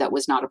attitude that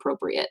was not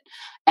appropriate.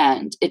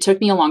 And it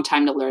took me a long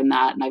time to learn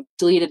that. And I've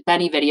deleted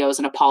many videos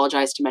and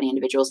apologized to many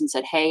individuals and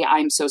said, hey,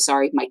 I'm so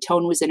sorry. My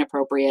tone was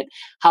inappropriate.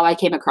 How I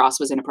came across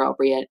was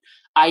inappropriate.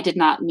 I did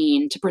not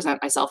mean to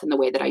present myself in the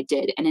way that I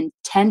did. And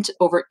intent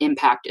over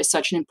impact is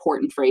such an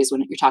important phrase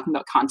when you're talking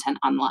about content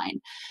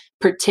online,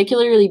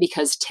 particularly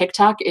because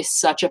TikTok is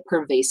such a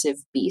pervasive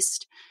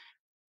beast.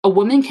 A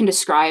woman can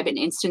describe an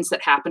instance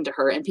that happened to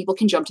her and people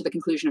can jump to the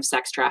conclusion of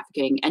sex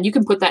trafficking, and you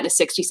can put that in a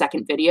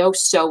 60-second video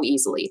so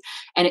easily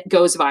and it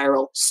goes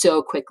viral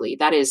so quickly.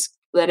 That is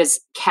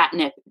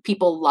catnip.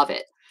 People love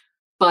it.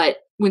 But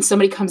when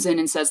somebody comes in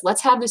and says,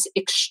 let's have this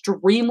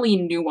extremely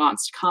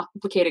nuanced,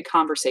 complicated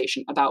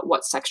conversation about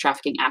what sex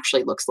trafficking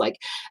actually looks like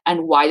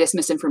and why this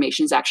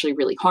misinformation is actually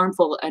really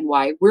harmful and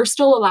why we're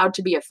still allowed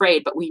to be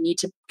afraid, but we need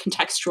to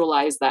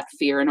contextualize that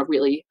fear in a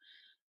really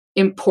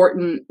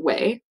important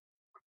way,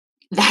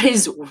 that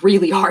is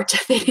really hard to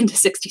fit into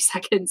 60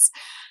 seconds.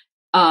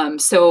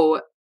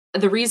 So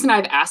the reason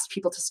I've asked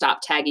people to stop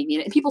tagging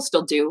me, and people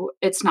still do,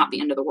 it's not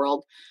the end of the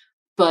world,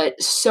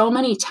 but so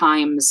many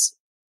times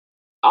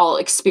I'll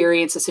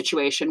experience a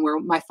situation where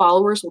my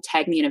followers will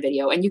tag me in a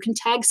video, and you can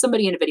tag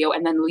somebody in a video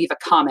and then leave a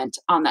comment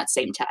on that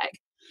same tag.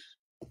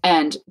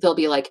 And they'll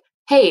be like,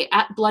 hey,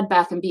 at Blood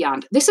Bath &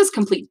 Beyond, this is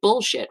complete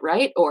bullshit,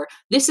 right? Or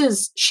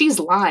she's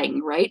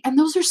lying, right? And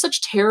those are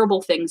such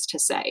terrible things to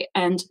say.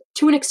 And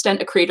to an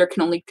extent, a creator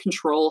can only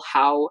control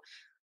how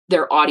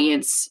their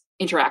audience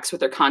interacts with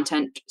their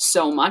content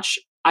so much.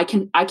 I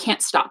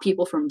can't stop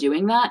people from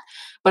doing that,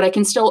 but I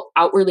can still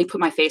outwardly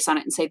put my face on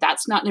it and say,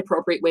 that's not an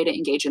appropriate way to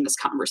engage in this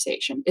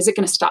conversation. Is it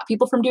going to stop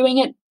people from doing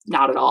it?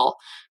 Not at all.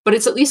 But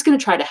it's at least going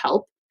to try to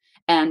help.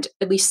 And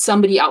at least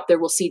somebody out there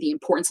will see the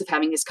importance of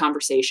having this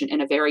conversation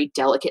in a very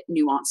delicate,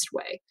 nuanced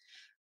way.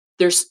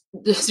 There's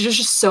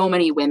just so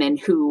many women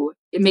who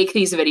make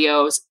these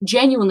videos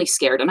genuinely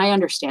scared. And I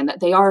understand that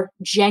they are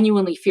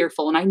genuinely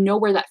fearful. And I know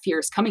where that fear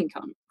is coming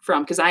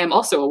from, because I am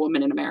also a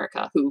woman in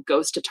America who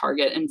goes to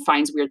Target and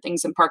finds weird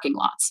things in parking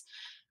lots.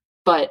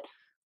 But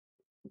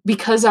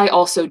because I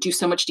also do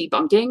so much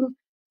debunking,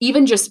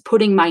 even just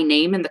putting my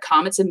name in the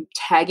comments and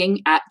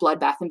tagging at Blood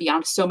Bath &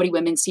 Beyond, so many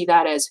women see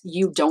that as,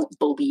 you don't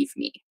believe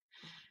me.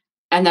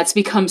 And that's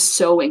become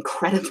so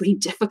incredibly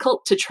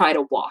difficult to try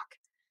to walk.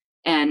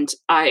 And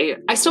I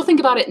still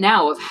think about it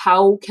now of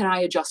how can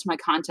I adjust my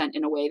content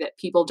in a way that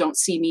people don't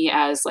see me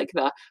as like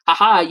the,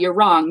 haha, you're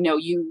wrong. No,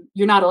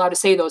 you're not allowed to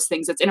say those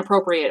things. It's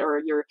inappropriate,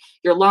 or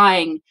you're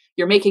lying,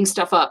 you're making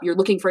stuff up, you're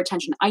looking for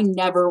attention. I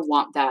never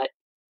want that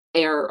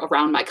air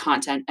around my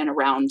content and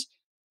around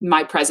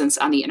my presence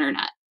on the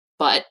internet.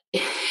 But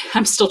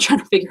I'm still trying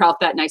to figure out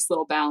that nice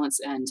little balance,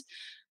 and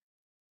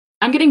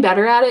I'm getting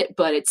better at it,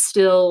 but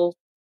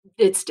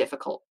it's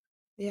difficult.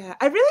 Yeah,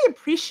 I really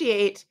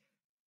appreciate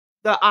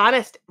the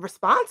honest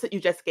response that you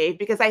just gave,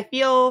 because I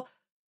feel,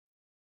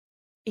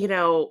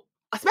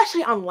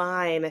 especially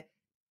online,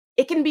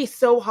 it can be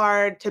so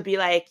hard to be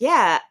like,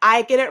 yeah,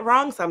 I get it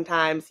wrong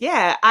sometimes.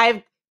 Yeah,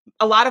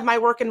 a lot of my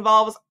work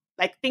involves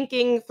like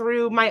thinking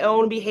through my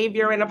own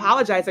behavior and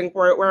apologizing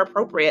for it where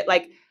appropriate.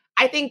 Like,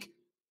 I think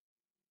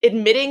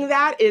admitting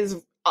that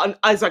is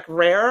like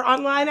rare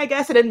online, I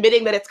guess, and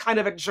admitting that it's kind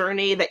of a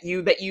journey that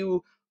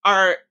you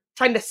are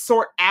trying to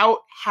sort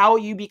out how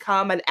you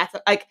become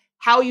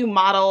how you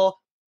model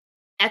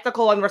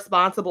ethical and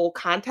responsible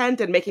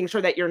content, and making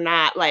sure that you're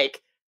not like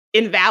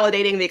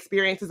invalidating the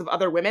experiences of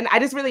other women. I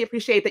just really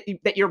appreciate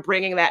that you're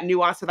bringing that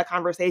nuance to the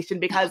conversation,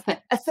 because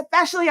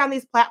especially on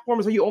these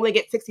platforms where you only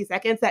get 60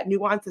 seconds, that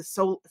nuance is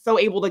so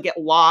able to get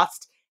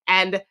lost.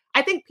 And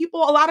I think a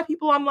lot of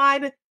people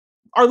online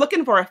are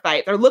looking for a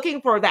fight. They're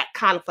looking for that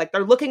conflict.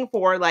 They're looking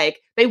for,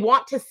 they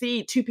want to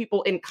see two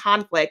people in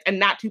conflict and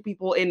not two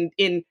people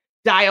in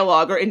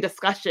dialogue or in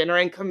discussion or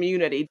in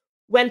community.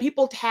 When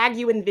people tag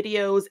you in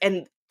videos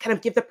and kind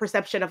of give the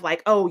perception of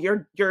oh,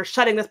 you're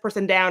shutting this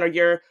person down or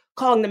you're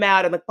calling them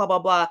out and blah, blah,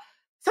 blah.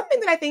 Something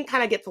that I think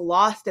kind of gets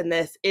lost in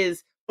this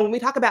is when we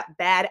talk about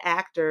bad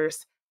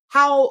actors,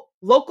 how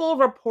local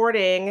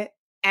reporting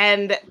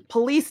and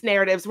police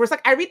narratives, where it's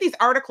I read these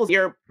articles,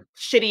 your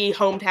shitty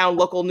hometown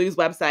local news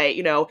website,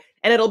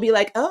 and it'll be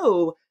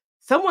oh,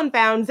 someone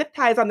found zip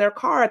ties on their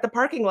car at the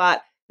parking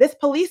lot. This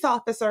police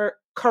officer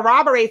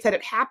corroborates that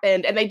it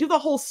happened, and they do the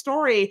whole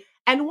story.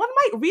 And one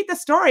might read the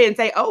story and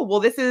say, oh,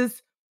 well, this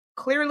is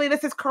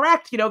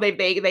correct.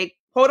 They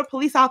quote a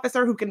police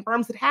officer who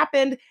confirms it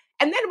happened.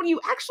 And then when you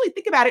actually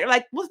think about it,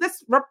 you're well,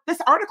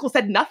 this article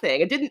said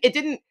nothing. It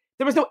didn't,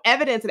 there was no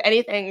evidence that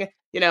anything,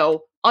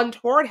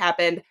 untoward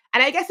happened.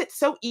 And I guess it's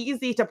so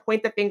easy to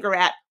point the finger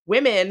at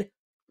women,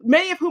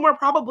 many of whom are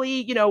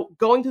probably,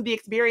 going through the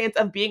experience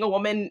of being a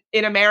woman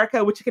in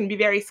America, which can be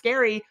very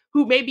scary,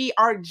 who maybe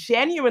are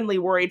genuinely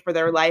worried for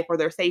their life or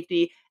their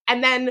safety.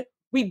 And then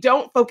we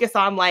don't focus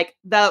on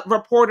the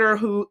reporter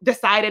who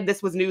decided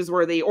this was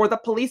newsworthy, or the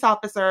police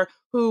officer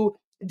who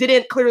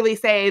didn't clearly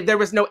say there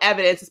was no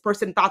evidence. This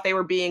person thought they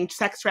were being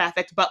sex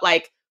trafficked, but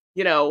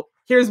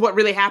here's what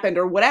really happened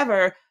or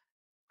whatever.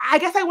 I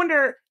guess I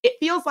wonder, it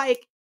feels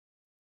like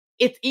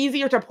it's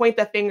easier to point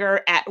the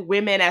finger at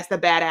women as the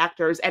bad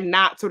actors and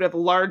not sort of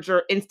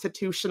larger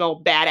institutional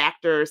bad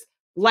actors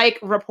like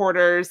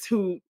reporters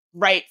who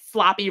write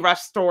sloppy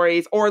rush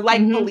stories, or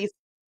police,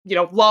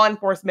 law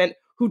enforcement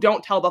who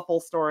don't tell the full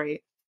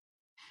story.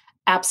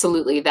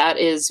 Absolutely. That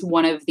is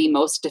one of the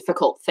most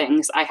difficult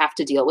things I have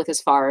to deal with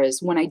as far as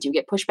when I do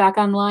get pushback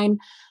online.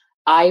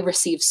 I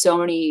receive so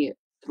many,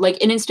 an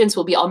instance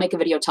will be, I'll make a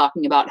video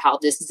talking about how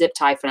this zip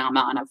tie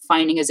phenomenon of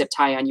finding a zip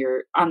tie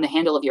on the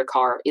handle of your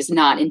car is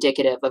not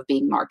indicative of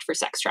being marked for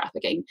sex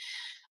trafficking.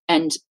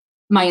 And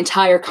my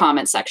entire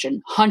comment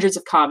section, hundreds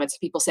of comments,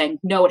 people saying,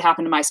 no, it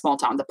happened in my small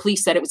town. The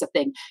police said it was a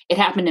thing. It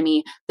happened to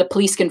me. The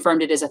police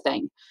confirmed it is a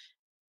thing.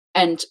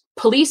 And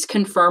police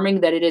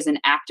confirming that it is an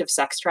act of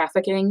sex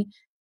trafficking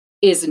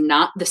is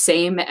not the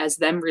same as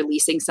them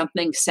releasing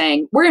something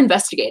saying, we're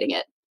investigating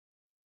it.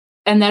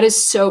 And that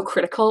is so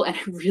critical. And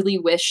I really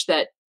wish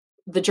that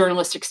the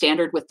journalistic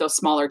standard with those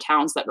smaller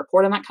towns that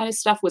report on that kind of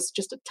stuff was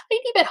just a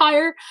tiny bit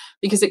higher,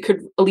 because it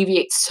could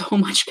alleviate so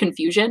much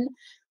confusion.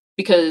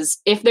 Because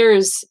if there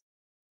was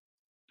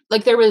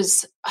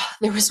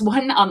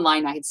one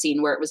online I had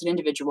seen where it was an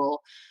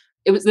individual,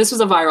 this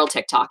was a viral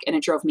TikTok, and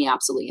it drove me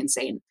absolutely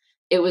insane.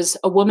 It was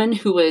a woman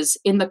who was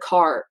in her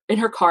car,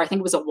 I think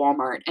it was a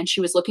Walmart, and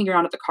she was looking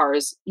around at the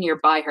cars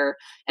nearby her,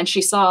 and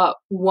she saw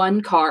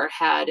one car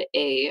had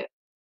a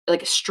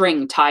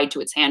string tied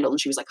to its handle, and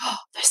she was like, oh,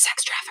 the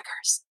sex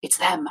traffickers. It's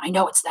them. I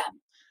know it's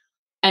them.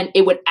 And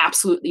it went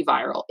absolutely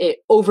viral.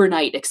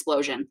 Overnight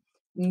explosion,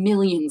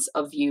 millions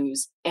of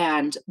views.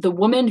 And the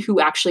woman who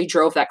actually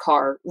drove that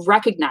car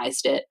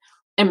recognized it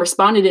and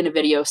responded in a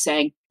video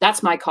saying,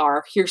 that's my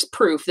car. Here's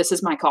proof. This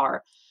is my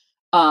car.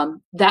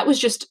 That was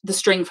just the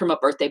string from a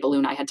birthday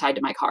balloon I had tied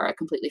to my car. I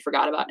completely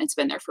forgot about it, and it's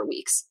been there for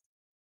weeks.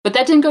 But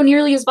that didn't go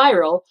nearly as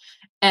viral.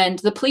 And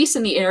the police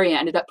in the area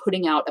ended up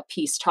putting out a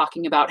piece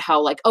talking about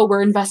how oh,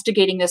 we're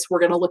investigating this. We're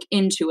going to look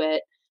into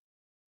it.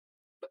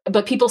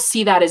 But people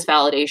see that as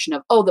validation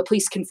of, oh, the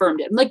police confirmed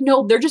it. I'm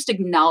no, they're just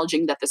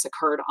acknowledging that this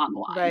occurred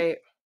online. Right.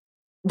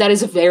 That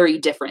is very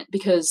different,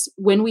 because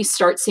when we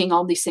start seeing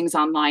all these things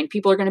online,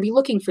 people are going to be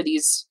looking for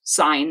these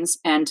signs,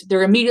 and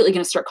they're immediately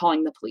going to start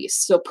calling the police.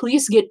 So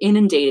police get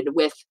inundated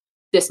with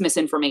this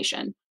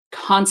misinformation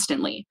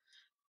constantly.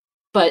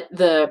 But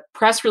the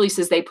press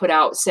releases they put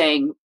out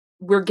saying,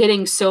 we're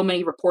getting so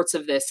many reports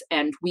of this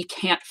and we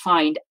can't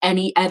find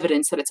any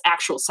evidence that it's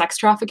actual sex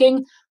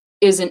trafficking,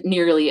 isn't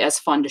nearly as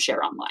fun to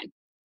share online.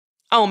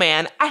 Oh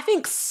man, I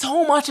think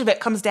so much of it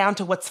comes down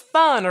to what's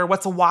fun or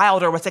what's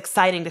wild or what's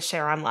exciting to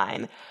share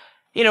online.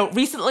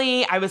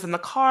 Recently I was in the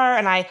car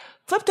and I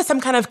flipped to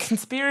some kind of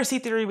conspiracy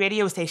theory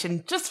radio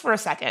station just for a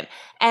second.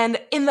 And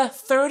in the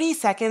 30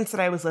 seconds that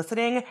I was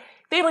listening,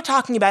 they were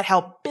talking about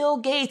how Bill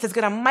Gates is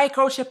going to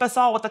microchip us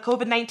all with the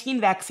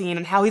COVID-19 vaccine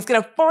and how he's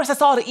going to force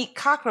us all to eat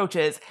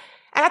cockroaches.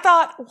 And I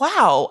thought,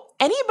 wow,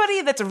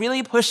 anybody that's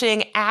really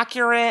pushing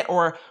accurate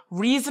or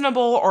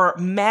reasonable or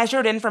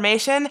measured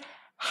information,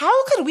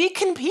 how could we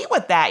compete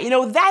with that?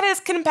 That is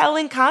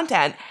compelling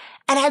content.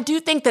 And I do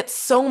think that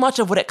so much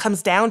of what it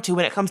comes down to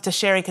when it comes to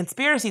sharing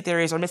conspiracy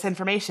theories or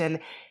misinformation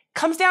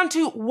comes down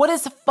to what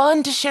is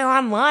fun to share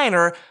online,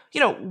 or,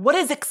 what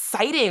is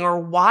exciting or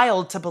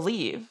wild to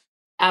believe.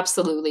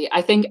 Absolutely.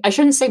 I think I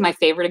shouldn't say my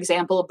favorite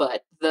example,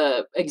 but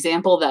the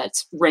example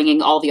that's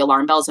ringing all the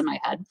alarm bells in my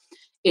head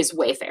is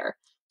Wayfair.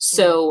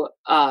 So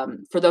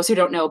for those who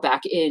don't know,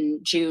 back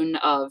in June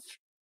of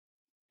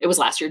it was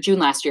last year, June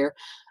last year,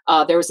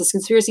 there was this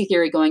conspiracy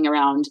theory going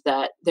around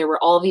that there were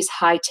all these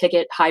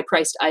high-ticket,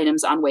 high-priced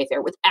items on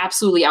Wayfair with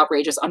absolutely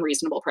outrageous,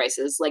 unreasonable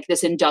prices. Like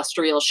this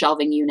industrial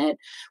shelving unit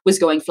was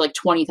going for like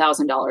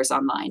 $20,000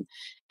 online.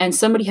 And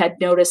somebody had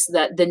noticed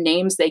that the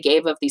names they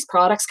gave of these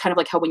products, kind of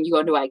like how when you go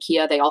into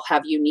IKEA, they all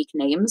have unique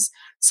names.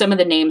 Some of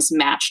the names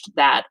matched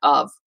that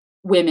of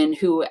women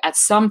who at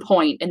some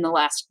point in the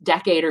last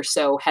decade or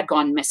so had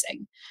gone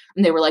missing.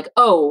 And they were like,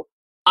 oh,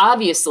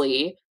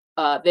 obviously,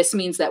 this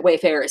means that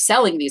Wayfair is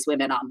selling these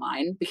women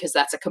online, because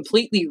that's a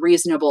completely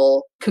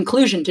reasonable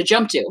conclusion to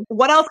jump to.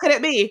 What else could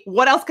it be?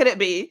 What else could it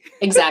be?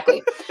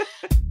 Exactly.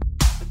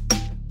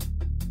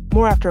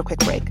 More after a quick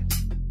break.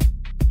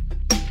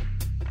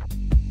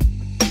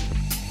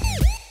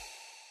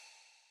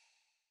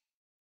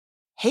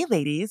 Hey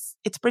ladies,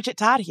 it's Bridget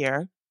Todd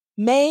here.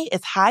 May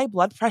is High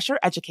Blood Pressure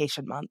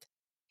Education Month.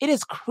 It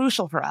is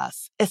crucial for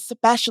us,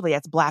 especially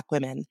as Black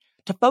women,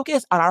 to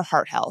focus on our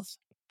heart health.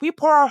 We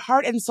pour our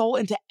heart and soul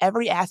into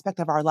every aspect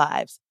of our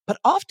lives, but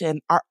often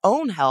our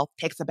own health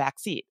takes a back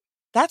seat.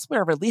 That's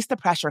where Release the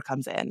Pressure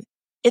comes in.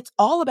 It's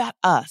all about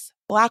us,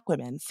 Black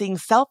women, seeing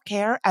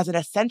self-care as an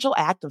essential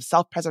act of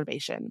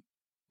self-preservation.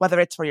 Whether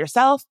it's for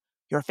yourself,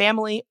 your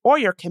family, or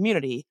your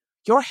community,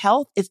 your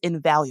health is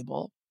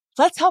invaluable.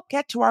 Let's help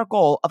get to our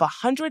goal of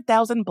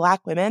 100,000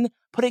 Black women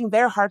putting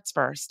their hearts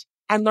first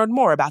and learn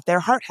more about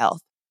their heart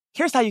health.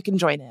 Here's how you can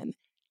join in.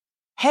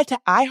 Head to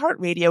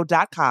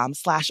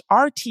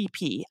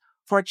iHeartRadio.com/RTP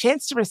for a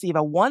chance to receive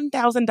a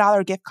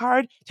 $1,000 gift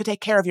card to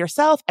take care of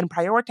yourself and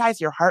prioritize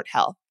your heart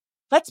health.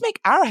 Let's make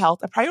our health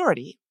a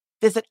priority.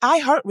 Visit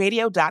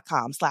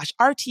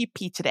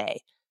iHeartRadio.com/RTP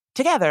today.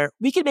 Together,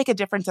 we can make a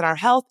difference in our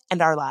health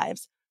and our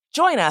lives.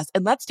 Join us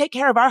and let's take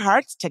care of our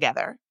hearts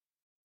together.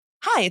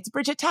 Hi, it's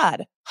Bridget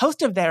Todd,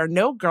 host of There Are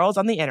No Girls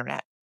on the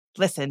Internet.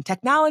 Listen,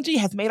 technology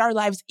has made our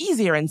lives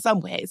easier in some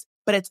ways,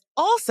 but it's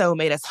also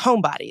made us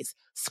homebodies,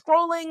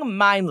 scrolling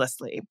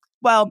mindlessly.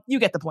 Well, you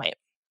get the point.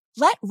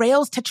 Let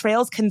Rails to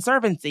Trails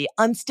Conservancy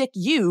unstick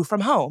you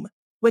from home.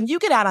 When you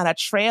get out on a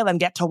trail and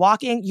get to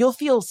walking, you'll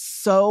feel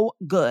so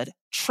good.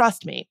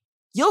 Trust me.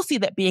 You'll see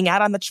that being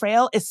out on the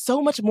trail is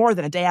so much more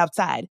than a day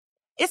outside.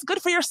 It's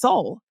good for your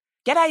soul.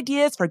 Get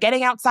ideas for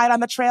getting outside on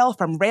the trail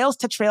from Rails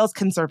to Trails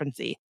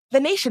Conservancy, the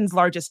nation's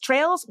largest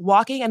trails,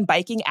 walking, and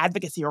biking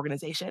advocacy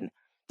organization.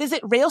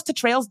 Visit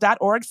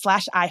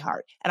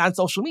railstotrails.org/iHeart and on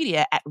social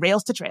media at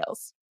Rails to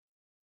Trails.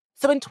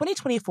 So in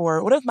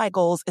 2024, one of my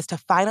goals is to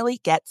finally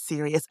get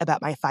serious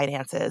about my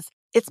finances.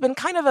 It's been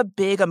kind of a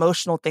big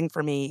emotional thing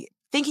for me.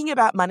 Thinking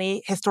about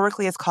money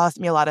historically has caused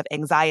me a lot of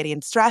anxiety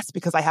and stress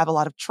because I have a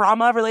lot of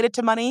trauma related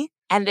to money.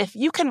 And if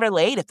you can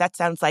relate, if that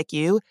sounds like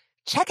you,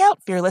 check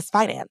out Fearless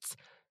Finance.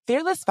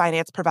 Fearless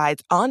Finance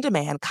provides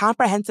on-demand,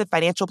 comprehensive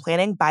financial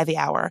planning by the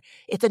hour.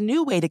 It's a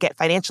new way to get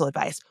financial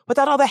advice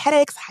without all the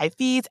headaches, high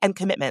fees, and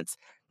commitments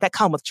that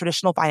come with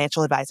traditional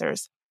financial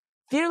advisors.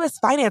 Fearless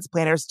Finance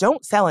planners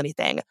don't sell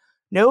anything.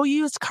 No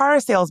used car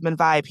salesman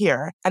vibe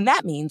here, and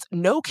that means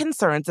no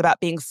concerns about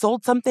being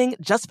sold something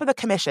just for the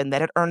commission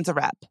that it earns a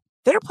rep.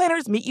 Their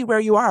planners meet you where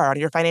you are on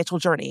your financial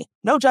journey.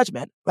 No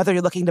judgment. Whether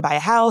you're looking to buy a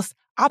house,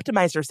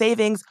 optimize your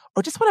savings,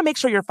 or just want to make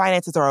sure your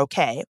finances are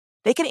okay,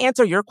 they can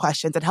answer your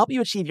questions and help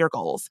you achieve your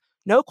goals.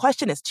 No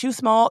question is too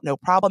small, no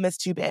problem is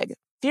too big.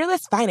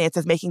 Fearless Finance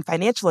is making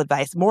financial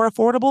advice more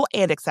affordable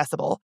and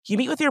accessible. You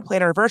meet with your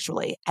planner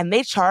virtually, and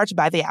they charge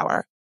by the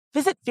hour.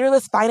 Visit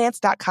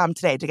fearlessfinance.com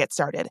today to get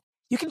started.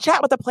 You can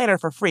chat with a planner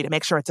for free to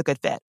make sure it's a good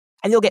fit.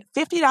 And you'll get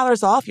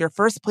 $50 off your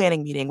first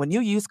planning meeting when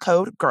you use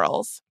code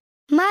GIRLS.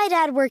 My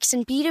dad works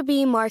in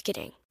B2B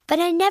marketing, but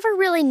I never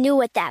really knew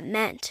what that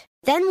meant.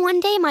 Then one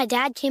day my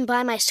dad came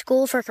by my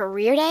school for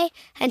career day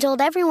and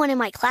told everyone in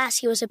my class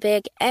he was a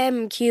big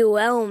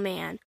MQL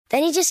man.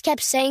 Then he just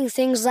kept saying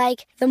things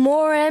like, the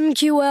more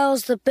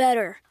MQLs, the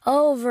better,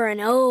 over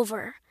and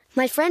over.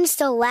 My friends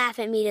still laugh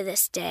at me to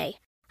this day.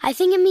 I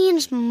think it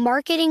means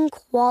marketing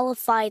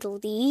qualified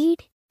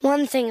lead.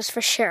 One thing's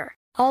for sure,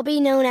 I'll be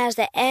known as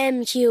the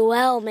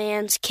MQL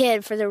man's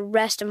kid for the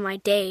rest of my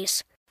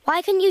days.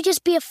 Why couldn't you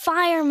just be a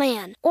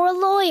fireman or a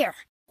lawyer?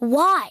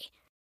 Why?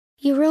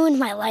 You ruined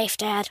my life,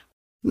 Dad.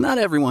 Not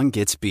everyone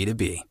gets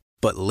B2B,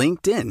 but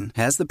LinkedIn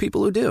has the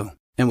people who do.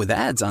 And with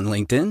ads on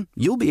LinkedIn,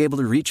 you'll be able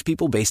to reach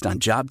people based on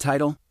job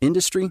title,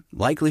 industry,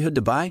 likelihood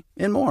to buy,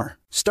 and more.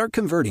 Start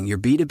converting your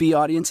B2B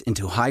audience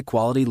into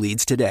high-quality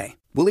leads today.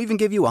 We'll even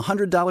give you a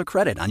 $100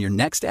 credit on your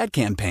next ad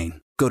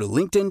campaign. Go to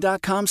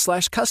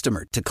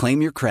linkedin.com/customer to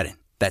claim your credit.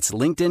 That's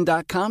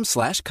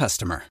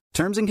linkedin.com/customer.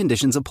 Terms and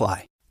conditions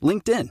apply.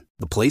 LinkedIn,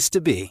 the place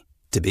to be,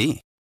 to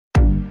be.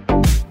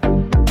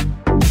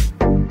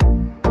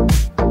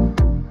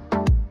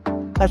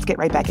 Let's get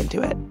right back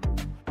into it.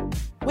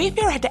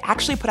 Wayfair had to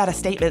actually put out a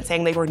statement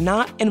saying they were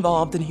not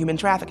involved in human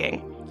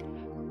trafficking.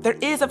 There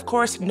is, of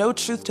course, no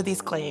truth to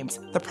these claims.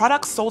 The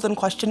products sold in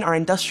question are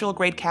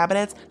industrial-grade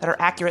cabinets that are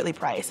accurately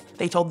priced,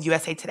 they told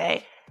USA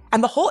Today.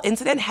 And the whole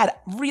incident had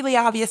really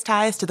obvious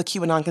ties to the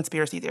QAnon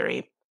conspiracy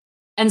theory.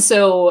 And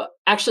so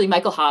actually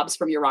Michael Hobbs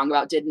from You're Wrong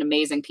About did an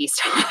amazing piece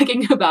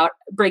talking about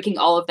breaking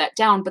all of that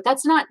down, but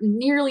that's not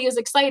nearly as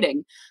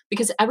exciting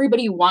because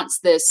everybody wants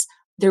this.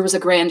 There was a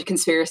grand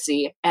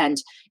conspiracy and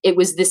it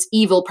was this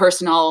evil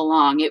person all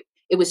along.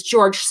 It was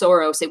George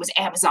Soros. It was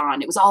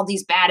Amazon. It was all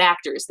these bad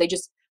actors.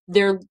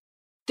 There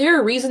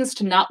are reasons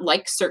to not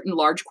like certain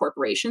large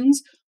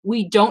corporations.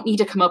 We don't need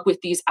to come up with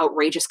these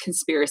outrageous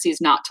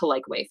conspiracies not to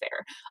like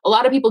Wayfair. A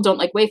lot of people don't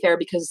like Wayfair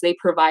because they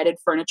provided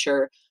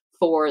furniture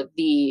for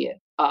the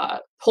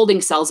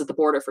holding cells at the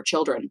border for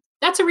children.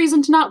 That's a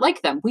reason to not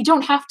like them. We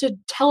don't have to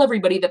tell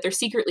everybody that they're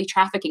secretly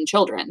trafficking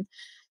children.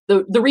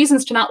 The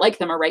reasons to not like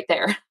them are right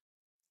there.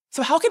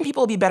 So how can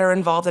people be better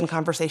involved in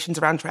conversations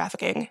around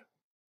trafficking?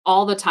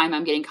 All the time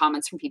I'm getting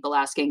comments from people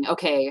asking,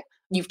 okay,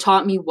 you've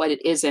taught me what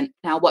it isn't.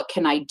 Now what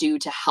can I do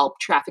to help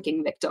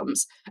trafficking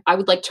victims? I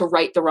would like to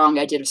right the wrong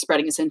I did of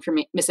spreading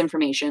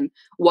misinformation.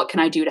 What can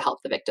I do to help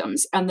the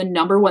victims? And the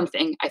number one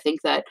thing I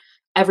think that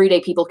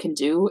everyday people can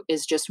do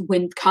is just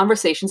when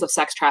conversations of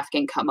sex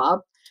trafficking come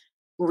up,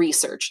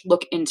 research,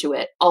 look into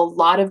it. A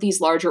lot of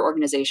these larger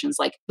organizations,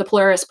 like the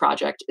Polaris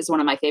Project is one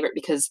of my favorite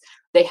because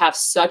they have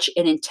such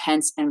an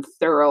intense and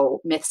thorough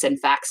myths and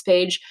facts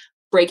page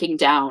breaking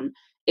down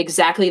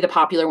exactly the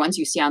popular ones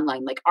you see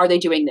online. Like, are they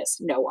doing this?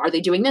 No. Are they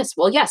doing this?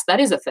 Well, yes,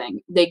 that is a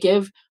thing. They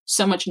give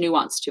so much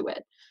nuance to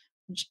it.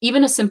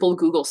 Even a simple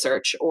Google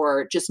search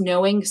or just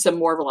knowing some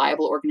more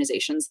reliable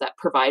organizations that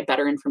provide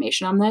better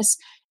information on this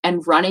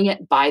and running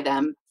it by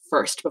them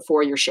first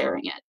before you're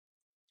sharing it.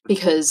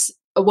 Because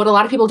what a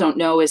lot of people don't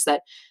know is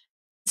that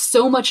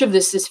so much of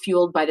this is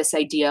fueled by this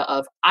idea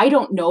of, I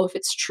don't know if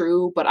it's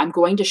true, but I'm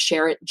going to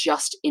share it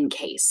just in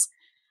case.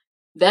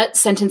 That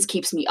sentence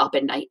keeps me up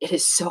at night. It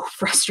is so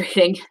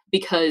frustrating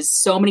because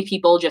so many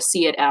people just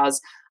see it as,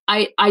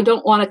 I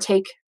don't want to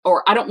take,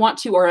 or I don't want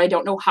to, or I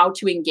don't know how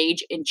to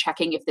engage in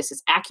checking if this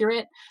is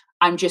accurate.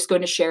 I'm just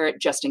going to share it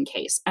just in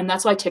case. And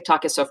that's why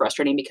TikTok is so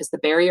frustrating because the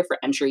barrier for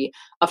entry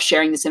of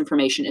sharing this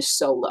information is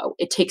so low.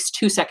 It takes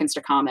 2 seconds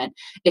to comment.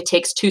 It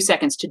takes 2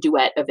 seconds to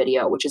duet a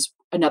video, which is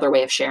another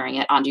way of sharing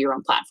it onto your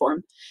own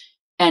platform.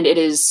 And it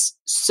is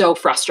so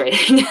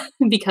frustrating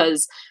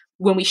because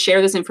when we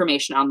share this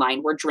information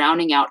online, we're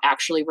drowning out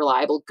actually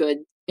reliable, good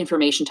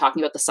information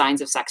talking about the signs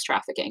of sex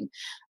trafficking.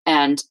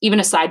 And even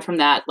aside from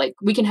that, like,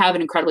 we can have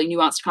an incredibly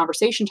nuanced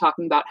conversation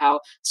talking about how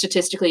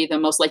statistically the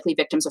most likely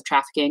victims of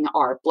trafficking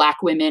are Black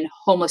women,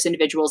 homeless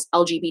individuals,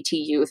 LGBT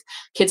youth,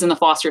 kids in the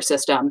foster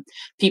system,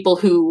 people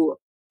who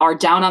are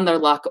down on their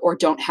luck or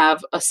don't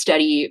have a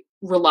steady,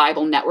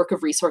 reliable network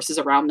of resources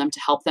around them to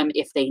help them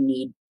if they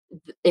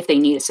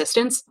need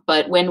assistance.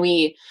 But when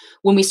we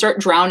start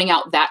drowning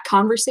out that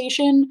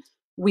conversation,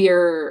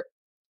 we're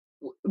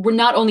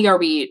not only are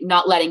we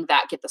not letting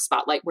that get the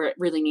spotlight where it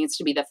really needs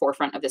to be the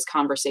forefront of this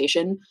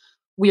conversation,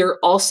 we are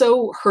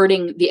also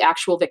hurting the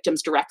actual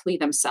victims directly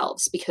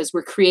themselves because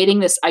we're creating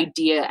this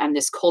idea and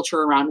this culture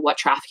around what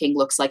trafficking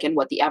looks like and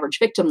what the average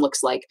victim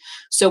looks like.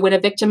 So when a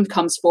victim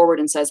comes forward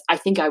and says, I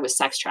think I was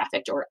sex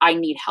trafficked or I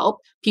need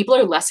help, people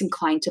are less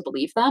inclined to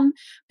believe them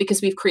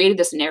because we've created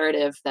this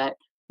narrative that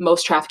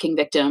most trafficking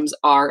victims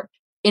are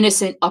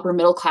innocent upper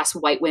middle class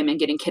white women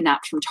getting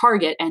kidnapped from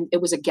Target and it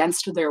was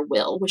against their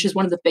will, which is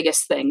one of the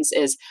biggest things.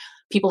 Is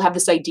people have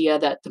this idea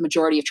that the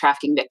majority of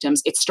trafficking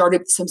victims, it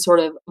started some sort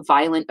of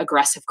violent,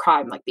 aggressive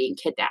crime like being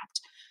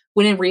kidnapped.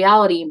 When in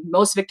reality,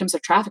 most victims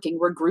of trafficking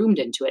were groomed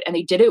into it and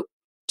they did it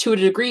to a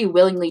degree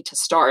willingly to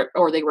start,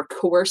 or they were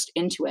coerced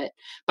into it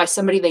by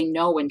somebody they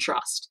know and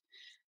trust.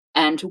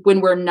 And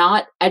when we're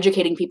not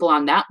educating people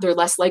on that, they're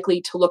less likely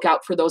to look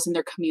out for those in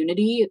their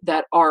community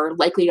that are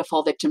likely to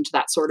fall victim to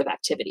that sort of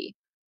activity.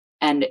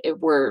 And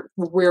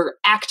we're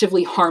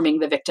actively harming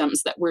the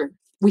victims that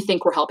we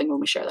think we're helping when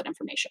we share that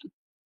information.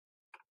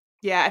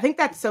 Yeah, I think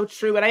that's so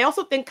true. And I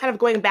also think, kind of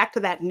going back to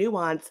that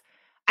nuance,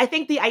 I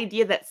think the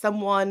idea that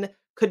someone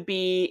could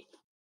be,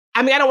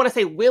 I mean, I don't want to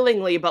say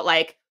willingly, but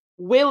like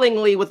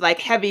willingly with like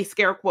heavy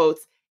scare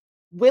quotes,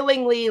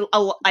 willingly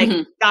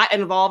got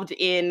involved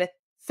in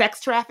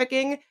sex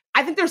trafficking.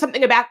 I think there's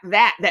something about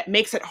that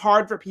makes it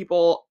hard for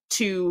people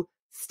to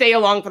stay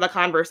along for the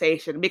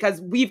conversation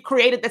because we've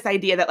created this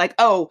idea that like,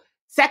 oh,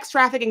 sex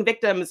trafficking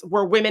victims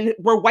were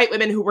white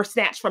women who were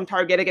snatched from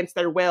Target against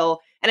their will.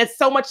 And it's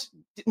so much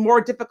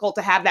more difficult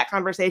to have that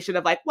conversation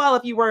of like, well,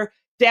 if you were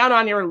down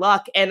on your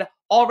luck and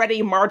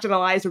already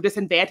marginalized or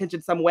disadvantaged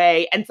in some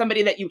way, and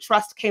somebody that you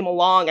trust came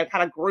along and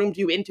kind of groomed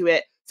you into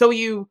it, so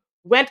you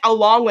went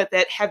along with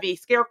it, heavy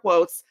scare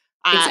quotes,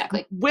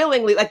 exactly,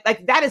 willingly,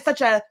 like that is such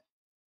a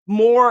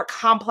more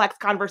complex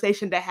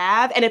conversation to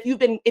have. And if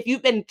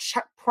you've been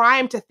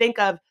primed to think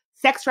of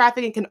sex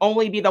trafficking can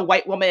only be the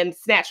white woman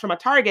snatched from a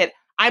Target,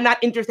 I'm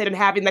not interested in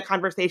having the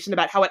conversation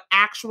about how it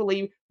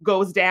actually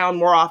goes down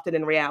more often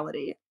in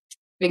reality.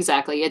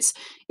 Exactly. It's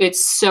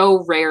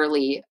so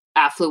rarely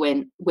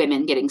affluent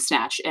women getting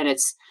snatched. And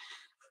it's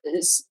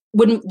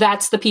when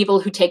that's the people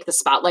who take the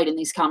spotlight in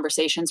these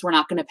conversations, we're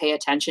not going to pay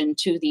attention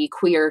to the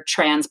queer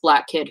trans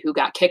Black kid who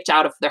got kicked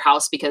out of their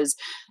house because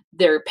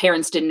their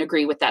parents didn't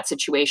agree with that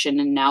situation.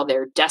 And now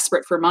they're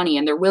desperate for money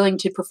and they're willing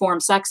to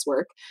perform sex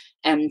work.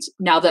 And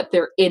now that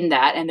they're in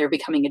that and they're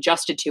becoming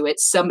adjusted to it,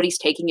 somebody's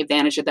taking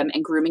advantage of them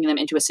and grooming them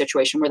into a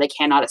situation where they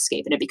cannot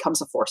escape, and it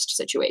becomes a forced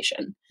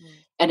situation.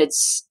 And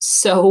it's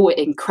so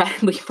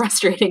incredibly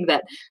frustrating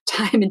that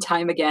time and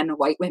time again,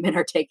 white women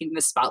are taking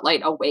the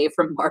spotlight away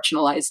from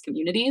marginalized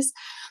communities,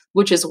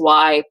 which is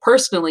why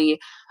personally,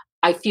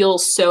 it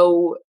feels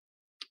so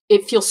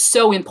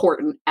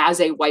important as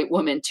a white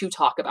woman to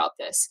talk about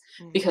this,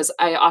 because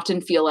I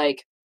often feel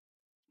like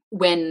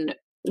when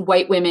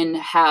white women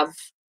have,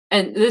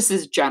 and this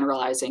is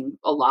generalizing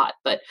a lot,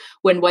 but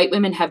when white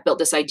women have built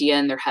this idea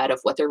in their head of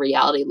what their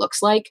reality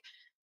looks like,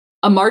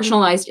 a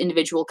marginalized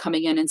individual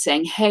coming in and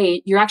saying,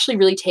 hey, you're actually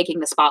really taking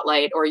the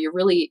spotlight, or you're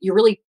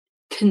really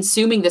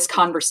consuming this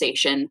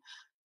conversation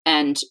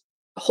and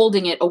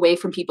holding it away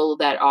from people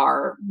that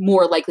are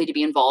more likely to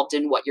be involved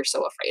in what you're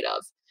so afraid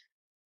of.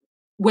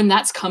 When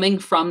that's coming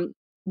from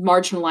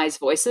marginalized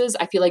voices,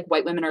 I feel like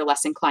white women are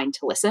less inclined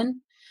to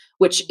listen,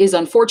 which is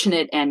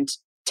unfortunate and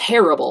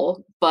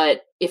terrible.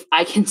 But if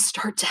I can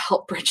start to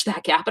help bridge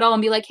that gap at all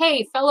and be like,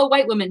 hey, fellow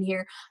white women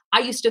here, I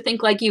used to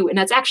think like you, and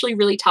that's actually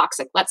really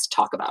toxic. Let's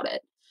talk about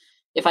it.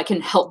 If I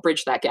can help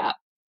bridge that gap.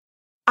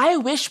 I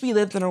wish we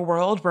lived in a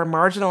world where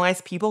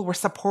marginalized people were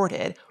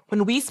supported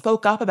when we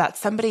spoke up about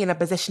somebody in a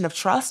position of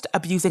trust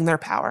abusing their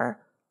power.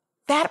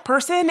 That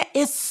person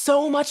is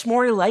so much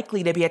more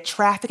likely to be a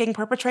trafficking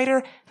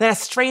perpetrator than a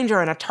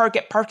stranger in a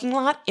Target parking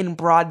lot in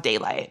broad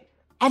daylight.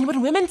 And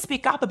when women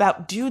speak up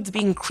about dudes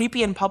being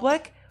creepy in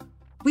public,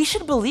 we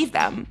should believe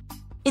them.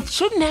 It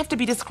shouldn't have to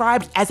be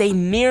described as a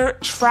near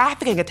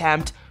trafficking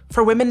attempt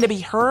for women to be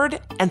heard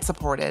and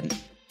supported.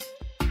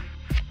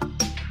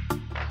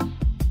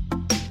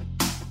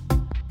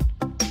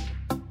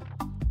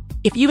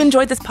 If you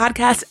enjoyed this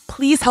podcast,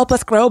 please help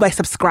us grow by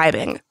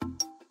subscribing.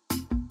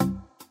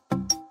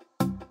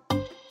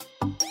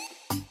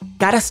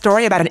 Got a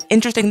story about an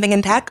interesting thing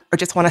in tech or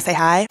just want to say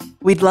hi?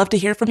 We'd love to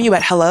hear from you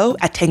at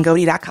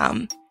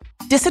hello@tangoti.com.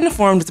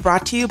 Disinformed is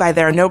brought to you by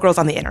There Are No Girls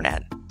on the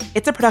Internet.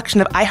 It's a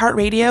production of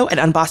iHeartRadio and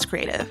Unbossed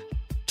Creative.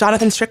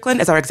 Jonathan Strickland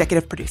is our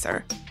executive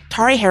producer.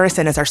 Tari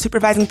Harrison is our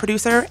supervising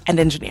producer and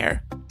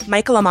engineer.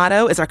 Michael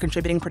Amato is our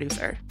contributing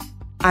producer.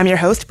 I'm your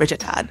host, Bridget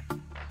Todd.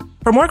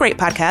 For more great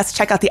podcasts,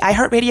 check out the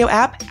iHeartRadio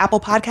app,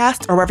 Apple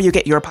Podcasts, or wherever you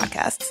get your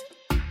podcasts.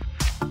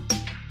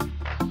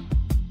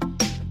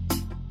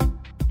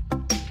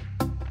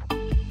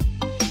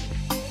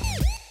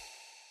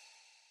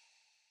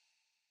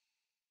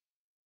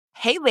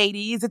 Hey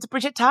ladies, it's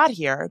Bridget Todd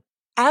here.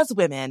 As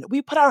women,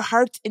 we put our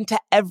hearts into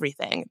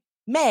everything.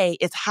 May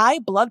is High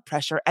Blood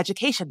Pressure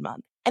Education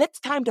Month, and it's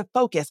time to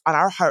focus on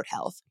our heart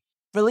health.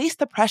 Release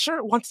the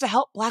Pressure wants to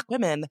help Black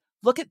women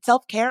look at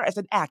self-care as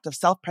an act of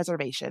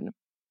self-preservation.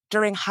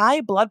 During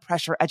High Blood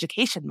Pressure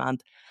Education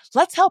Month,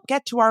 let's help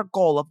get to our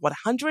goal of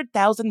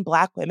 100,000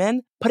 Black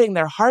women putting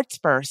their hearts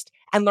first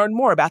and learn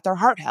more about their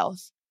heart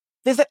health.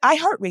 Visit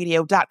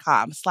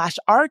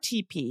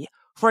iHeartRadio.com/RTP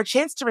for a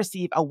chance to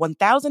receive a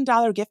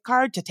 $1,000 gift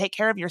card to take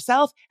care of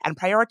yourself and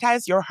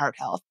prioritize your heart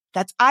health.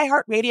 That's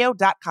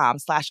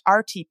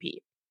iHeartRadio.com/RTP.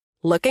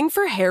 Looking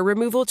for hair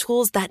removal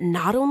tools that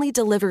not only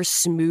deliver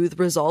smooth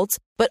results,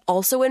 but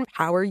also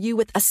empower you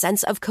with a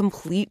sense of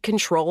complete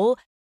control?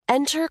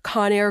 Enter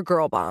Conair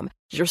Girl Bomb,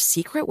 your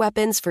secret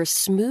weapons for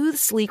smooth,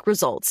 sleek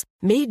results,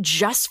 made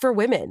just for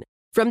women.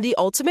 From the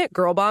ultimate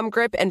Girl Bomb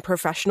grip and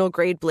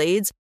professional-grade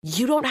blades,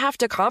 you don't have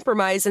to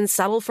compromise and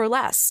settle for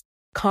less.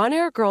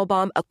 Conair Girl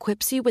Bomb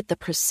equips you with the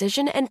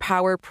precision and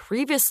power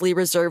previously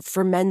reserved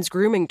for men's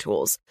grooming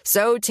tools.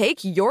 So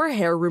take your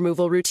hair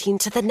removal routine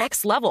to the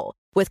next level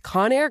with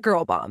Conair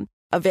Girl Bomb.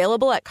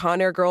 Available at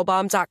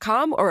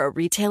ConairGirlBomb.com or a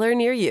retailer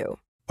near you.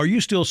 Are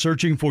you still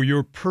searching for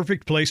your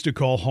perfect place to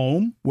call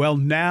home? Well,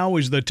 now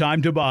is the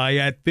time to buy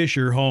at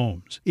Fisher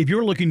Homes. If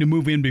you're looking to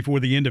move in before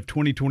the end of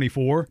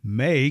 2024,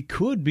 May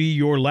could be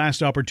your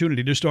last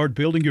opportunity to start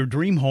building your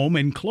dream home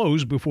and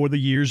close before the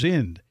year's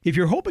end. If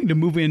you're hoping to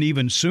move in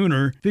even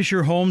sooner,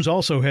 Fisher Homes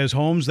also has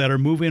homes that are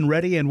move-in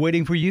ready and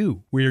waiting for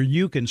you, where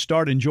you can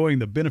start enjoying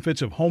the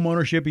benefits of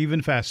homeownership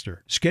even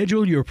faster.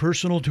 Schedule your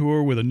personal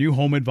tour with a new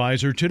home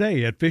advisor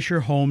today at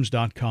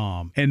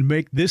FisherHomes.com and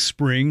make this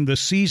spring the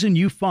season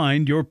you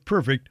find your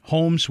perfect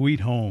home sweet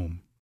home.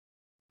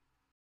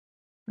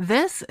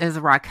 This is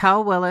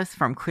Raquel Willis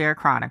from Queer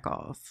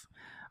Chronicles.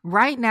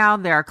 Right now,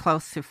 there are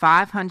close to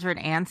 500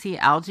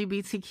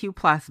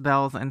 anti-LGBTQ+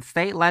 bills in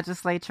state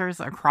legislatures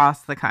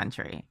across the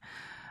country.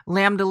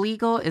 Lambda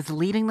Legal is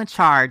leading the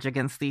charge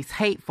against these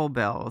hateful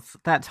bills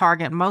that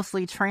target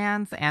mostly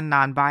trans and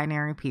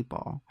non-binary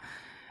people.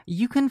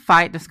 You can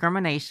fight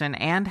discrimination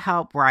and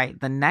help write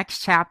the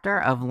next chapter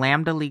of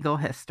Lambda Legal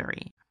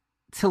history.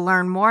 To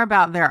learn more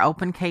about their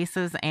open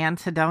cases and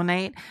to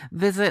donate,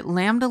 visit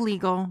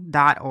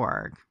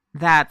lambdalegal.org.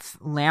 That's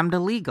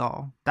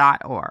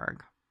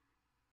lambdalegal.org.